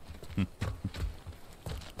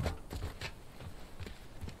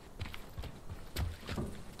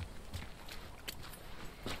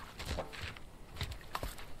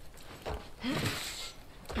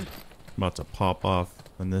 About to pop off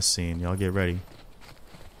in this scene. Y'all get ready.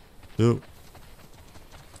 Ooh.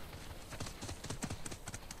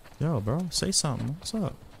 Yo, bro, say something. What's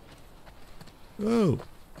up? Ooh.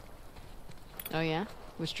 Oh yeah?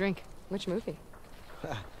 Which drink? Which movie?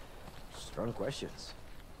 Strong questions.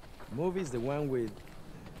 Movie's the one with...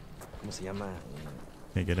 ¿Cómo se llama?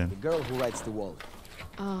 Can't get The in. girl who rides the wall.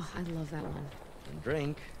 Oh, I love that one. And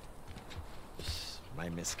drink... My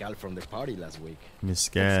mezcal from the party last week.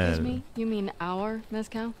 Mezcal. Excuse me? You mean our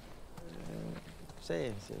mezcal?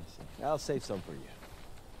 Say. I'll save some for you.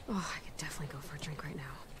 Oh, I could definitely go for a drink right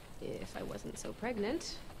now. If I wasn't so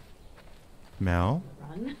pregnant. Mel?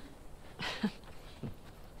 Run.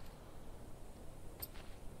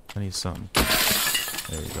 I need something.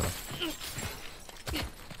 There you go.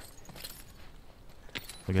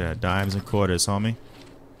 Look at that. Dimes and quarters, homie.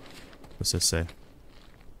 What's this say?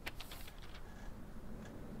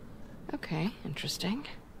 Okay, interesting.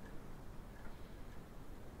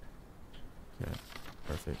 Okay,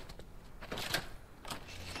 perfect.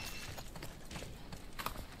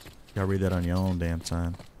 Y'all read that on your own damn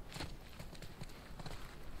time.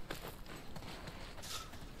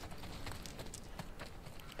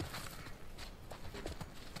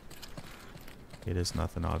 It is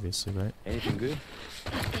nothing, obviously, right? Anything good?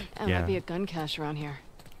 That Yeah. might be a gun cache around here.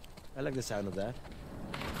 I like the sound of that.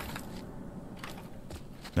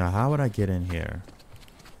 Now, how would I get in here?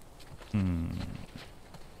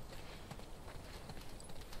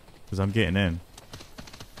 Because I'm getting in.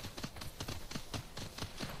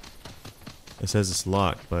 It says it's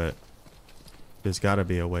locked, but there's got to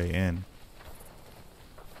be a way in.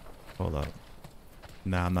 Hold up.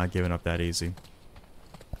 Nah, I'm not giving up that easy.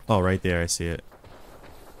 Oh, right there. I see it.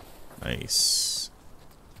 Nice.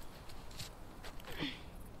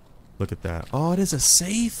 Look at that. Oh, it is a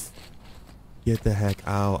safe? Get the heck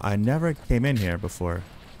out. I never came in here before.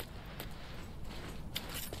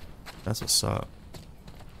 That's what's up.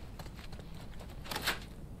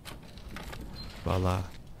 Voila.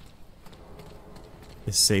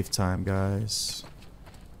 It's safe time, guys.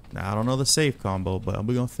 Now, I don't know the safe combo, but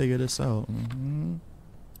we're going to figure this out.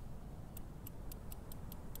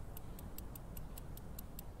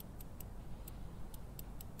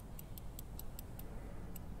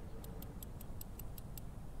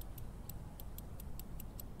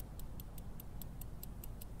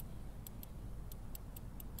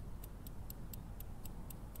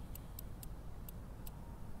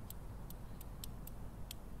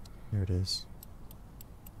 Here it is.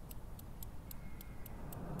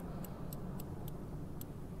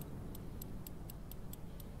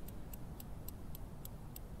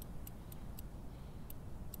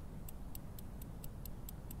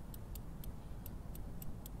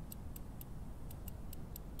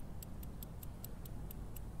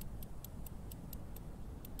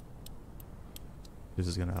 This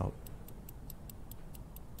is gonna help.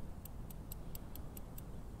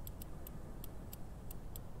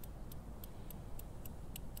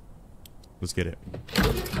 Let's get it.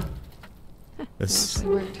 That's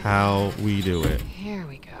how we do it. Here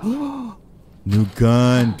we go. New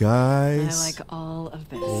gun, guys. I like all of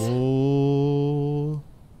this. Oh,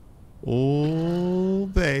 oh,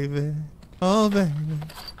 baby. Oh, baby.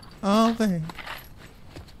 Oh, baby.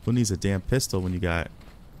 Who needs a damn pistol when you got...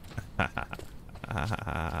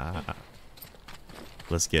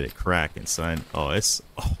 Let's get it cracking, son. Oh, it's...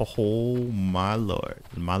 Oh, my lord.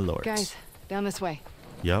 My lord. Guys, down this way.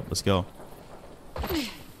 Yep, let's go.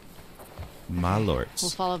 My lords.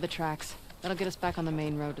 We'll follow the tracks. That'll get us back on the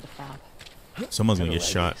main road to the fob. Someone's gonna get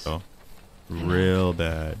shot, though. Real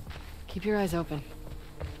bad. Keep your eyes open.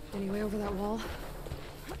 Any way over that wall?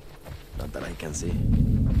 Not that I can see.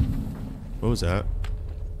 What was that?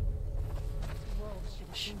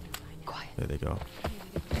 Shh. Quiet. There they go.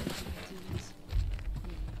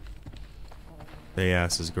 They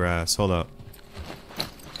ass is grass. Hold up.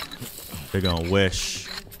 They're gonna wish.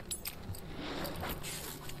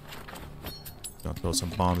 Gonna throw some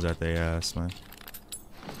bombs at their ass, man.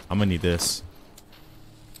 I'm gonna need this.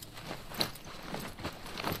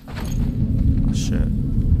 Oh, shit.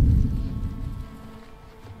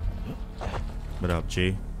 What up,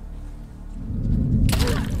 G?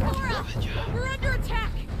 Laura, we're under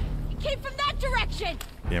attack. It came from that direction.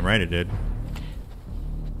 Damn right it did.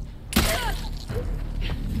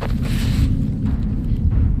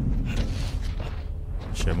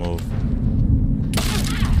 Shit, move.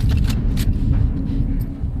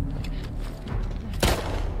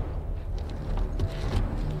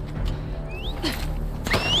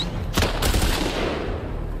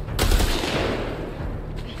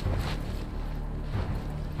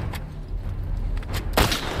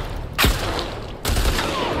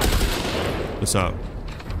 What's up?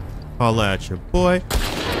 Holla at your boy.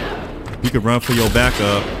 You can run for your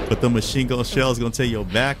backup, but the machine gun shell's gonna take your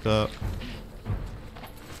backup.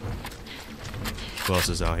 Who else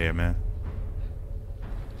is out here, man?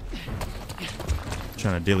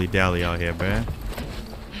 Trying to dilly dally out here, man.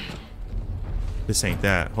 This ain't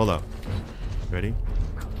that. Hold up. Ready?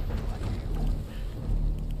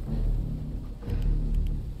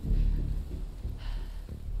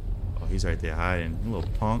 Oh, he's right there hiding. A little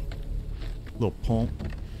punk. Little punk.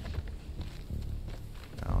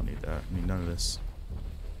 I don't need that. I need none of this.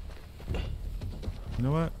 You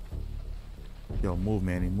know what? Yo, move,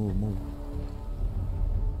 Manny. Move, move.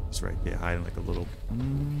 He's right there hiding like a little...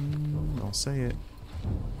 don't say it.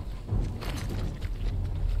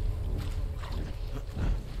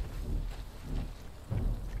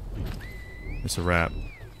 It's a wrap.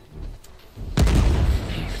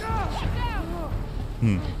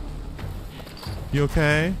 You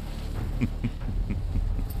okay?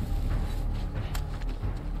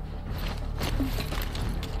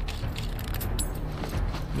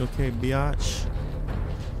 You okay, biatch?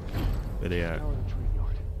 Where they at?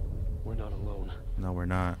 We're not alone. No, we're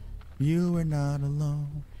not. You are not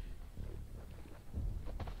alone.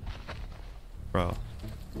 Bro.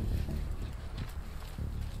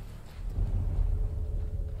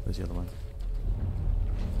 Where's the other one?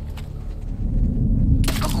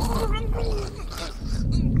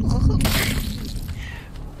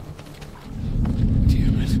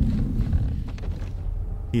 Damn it.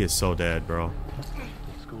 He is so dead, bro.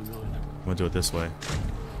 What's going on? I'm gonna do it this way.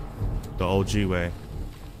 The OG way.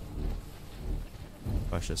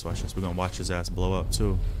 Watch this, watch this. We're gonna watch his ass blow up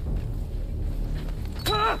too.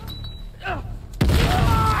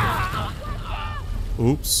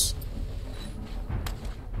 Oops.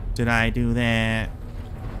 Did I do that?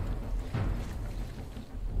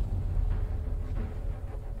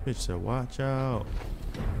 Bitch said, watch out.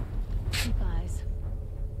 Keep eyes.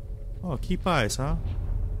 Oh, keep eyes, huh?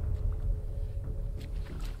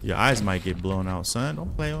 Your eyes might get blown out, son.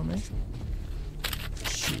 Don't play with me.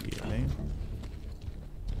 Shit, man.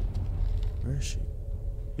 Where is she?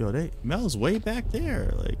 Yo, Mel's way back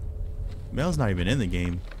there. Like, Mel's not even in the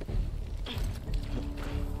game.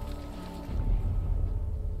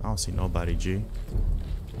 I don't see nobody, G.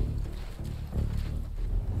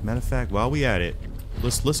 Matter of fact, while we at it,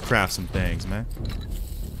 let's craft some things, man.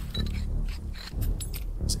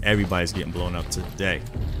 'Cause everybody's getting blown up today.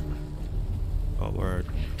 Oh, word.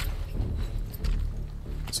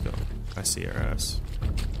 Let's go. I see her ass.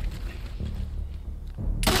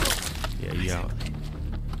 Yeah, you out.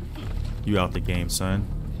 You out the game, son.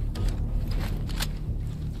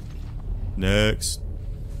 Next.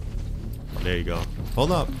 There you go.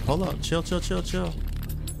 Hold up. Hold up. Chill, chill, chill, chill.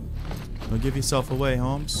 Don't give yourself away,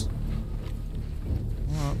 Holmes.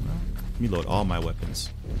 Hold up, man. Let me load all my weapons.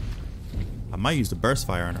 I might use the burst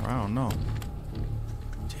fire on her. I don't know.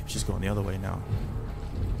 Damn, she's going the other way now.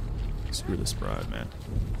 Screw this broad, man.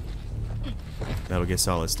 That'll get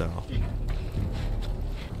solid style.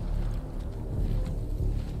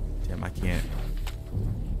 Damn, I can't.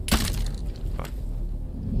 Fuck.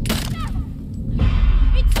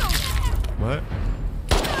 What?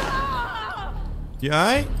 You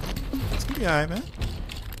alright? It's gonna be alright, man.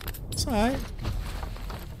 It's alright.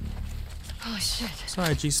 Oh shit. It's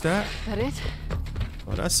alright, G-Stat. That it?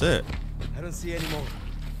 Oh, that's it. I don't see any more.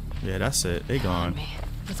 Yeah, that's it. They gone.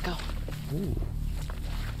 Let's go. Ooh.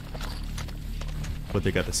 But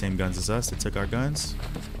they got the same guns as us. They took our guns.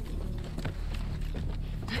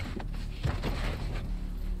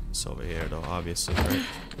 It's over here, though, obviously, right?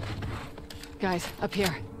 Guys, up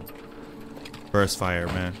here. Burst fire,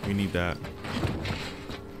 man. We need that.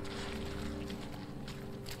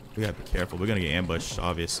 We gotta be careful. We're gonna get ambushed,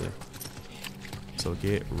 obviously. So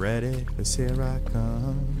get ready, cause here I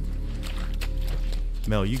come.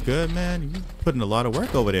 Mel, you good, man? You putting a lot of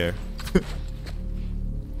work over there.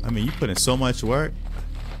 I mean, you put in so much work.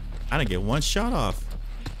 I didn't get one shot off.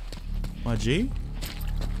 My G.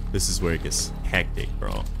 This is where it gets hectic,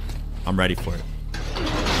 bro. I'm ready for it.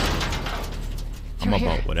 I'm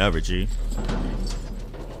about whatever, G.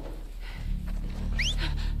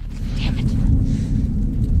 Damn it.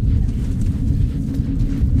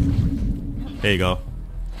 There you go.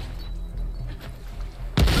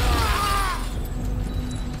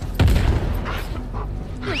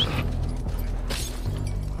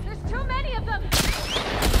 There's too many of them.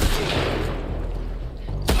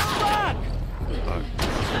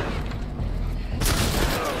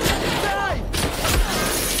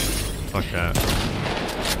 Fuck that.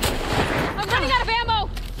 I'm running out of ammo.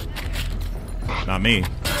 Not me.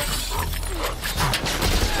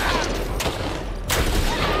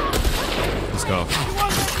 Let's go.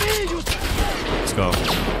 Let's go.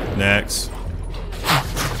 Next.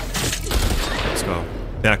 Let's go.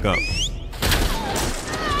 Back up.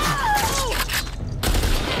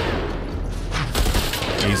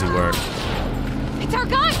 Easy work. It's our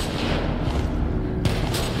gun.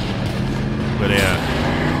 Where they at?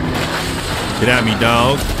 Get at me,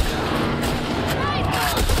 dog.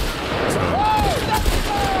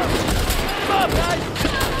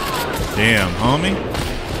 Damn, homie.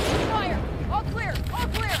 Fire. All clear. All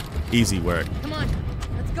clear. Easy work. Come on.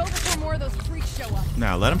 Let's go before more of those freaks show up.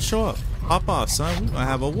 Now let them show up. Hop off, son. We're gonna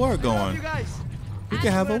have a war going. You guys. We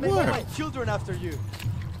can have a war. My children after you.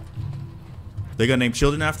 They gonna name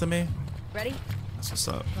children after me? Ready? That's what's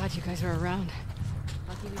up. Glad you guys are around.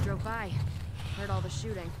 Lucky we drove by. Heard all the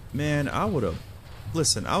shooting. Man, I would've.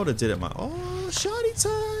 Listen, I would've did it my. Oh, shawty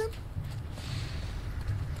time.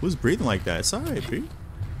 Who's breathing like that? It's alright, B.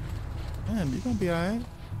 Man, you gonna be alright.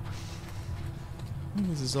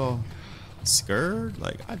 This is all scared.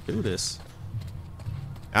 Like, I do this.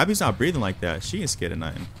 Abby's not breathing like that. She ain't scared of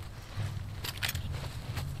nothing.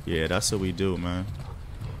 Yeah, that's what we do, man.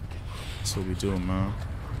 That's what we do, man.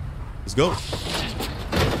 Let's go.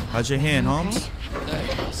 How's your hand, Holmes?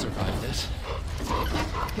 I'll survive this.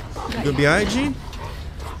 You gonna be alright, G?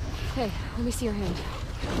 Hey, let me see your hand.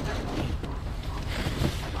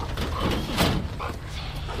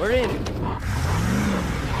 We're in.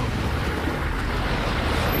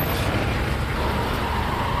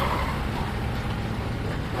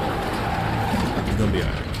 You're gonna be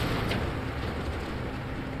alright.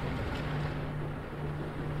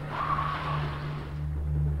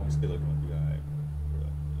 I'm still gonna be alright.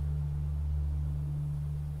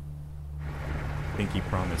 Pinky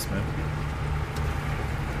promise, man.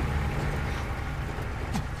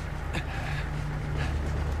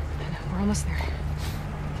 We're almost there.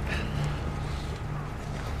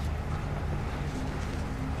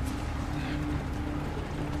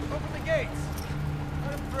 Open the gates.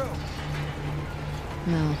 Let him through.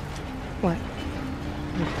 No. What?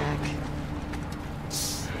 You're back.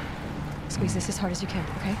 Squeeze this as hard as you can,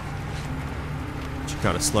 okay? She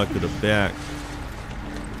got a slug to the back.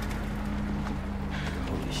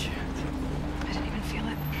 Holy shit. I didn't even feel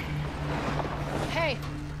it. Hey,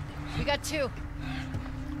 we got two.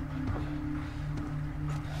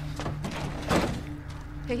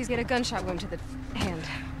 Okay, he's got a gunshot wound to the hand.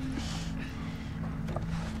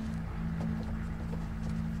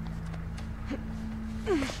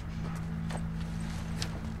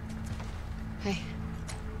 Hey.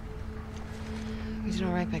 You did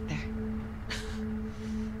all right back there.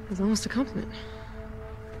 It was almost a compliment.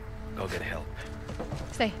 Go get help.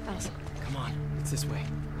 Stay, Alice. Come on, it's this way.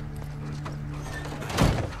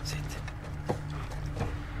 Sit.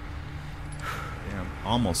 Damn,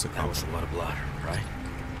 almost a That was a lot of blood, right?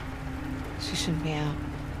 She shouldn't be out.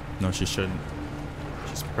 No, she shouldn't.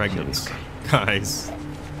 She's pregnant. She'll be Guys.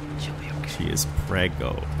 She'll be okay. She is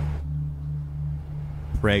prego.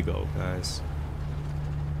 Prego, guys.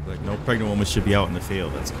 Like, no pregnant woman should be out in the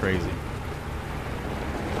field. That's crazy.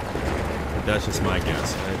 But that's just my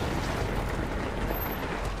guess, right?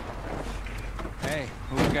 Hey,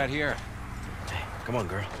 who we got here? Hey, come on,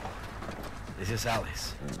 girl. This is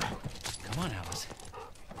Alice. Come on, Alice.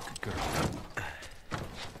 Good girl.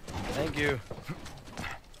 Thank you.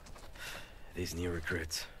 These new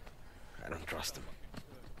recruits, I don't trust them.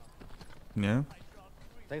 Yeah.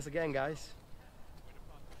 Thanks again, guys.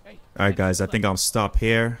 All right, guys. I think I'll stop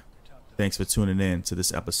here. Thanks for tuning in to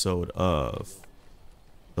this episode of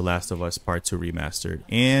The Last of Us Part 2 Remastered.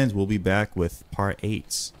 And we'll be back with Part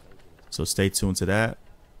 8. So stay tuned to that.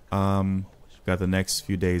 Got the next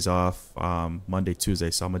few days off, Monday,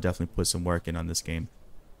 Tuesday. So I'm going to definitely put some work in on this game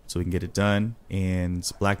so we can get it done. And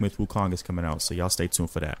Black Myth Wukong is coming out. So y'all stay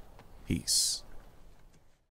tuned for that. Peace.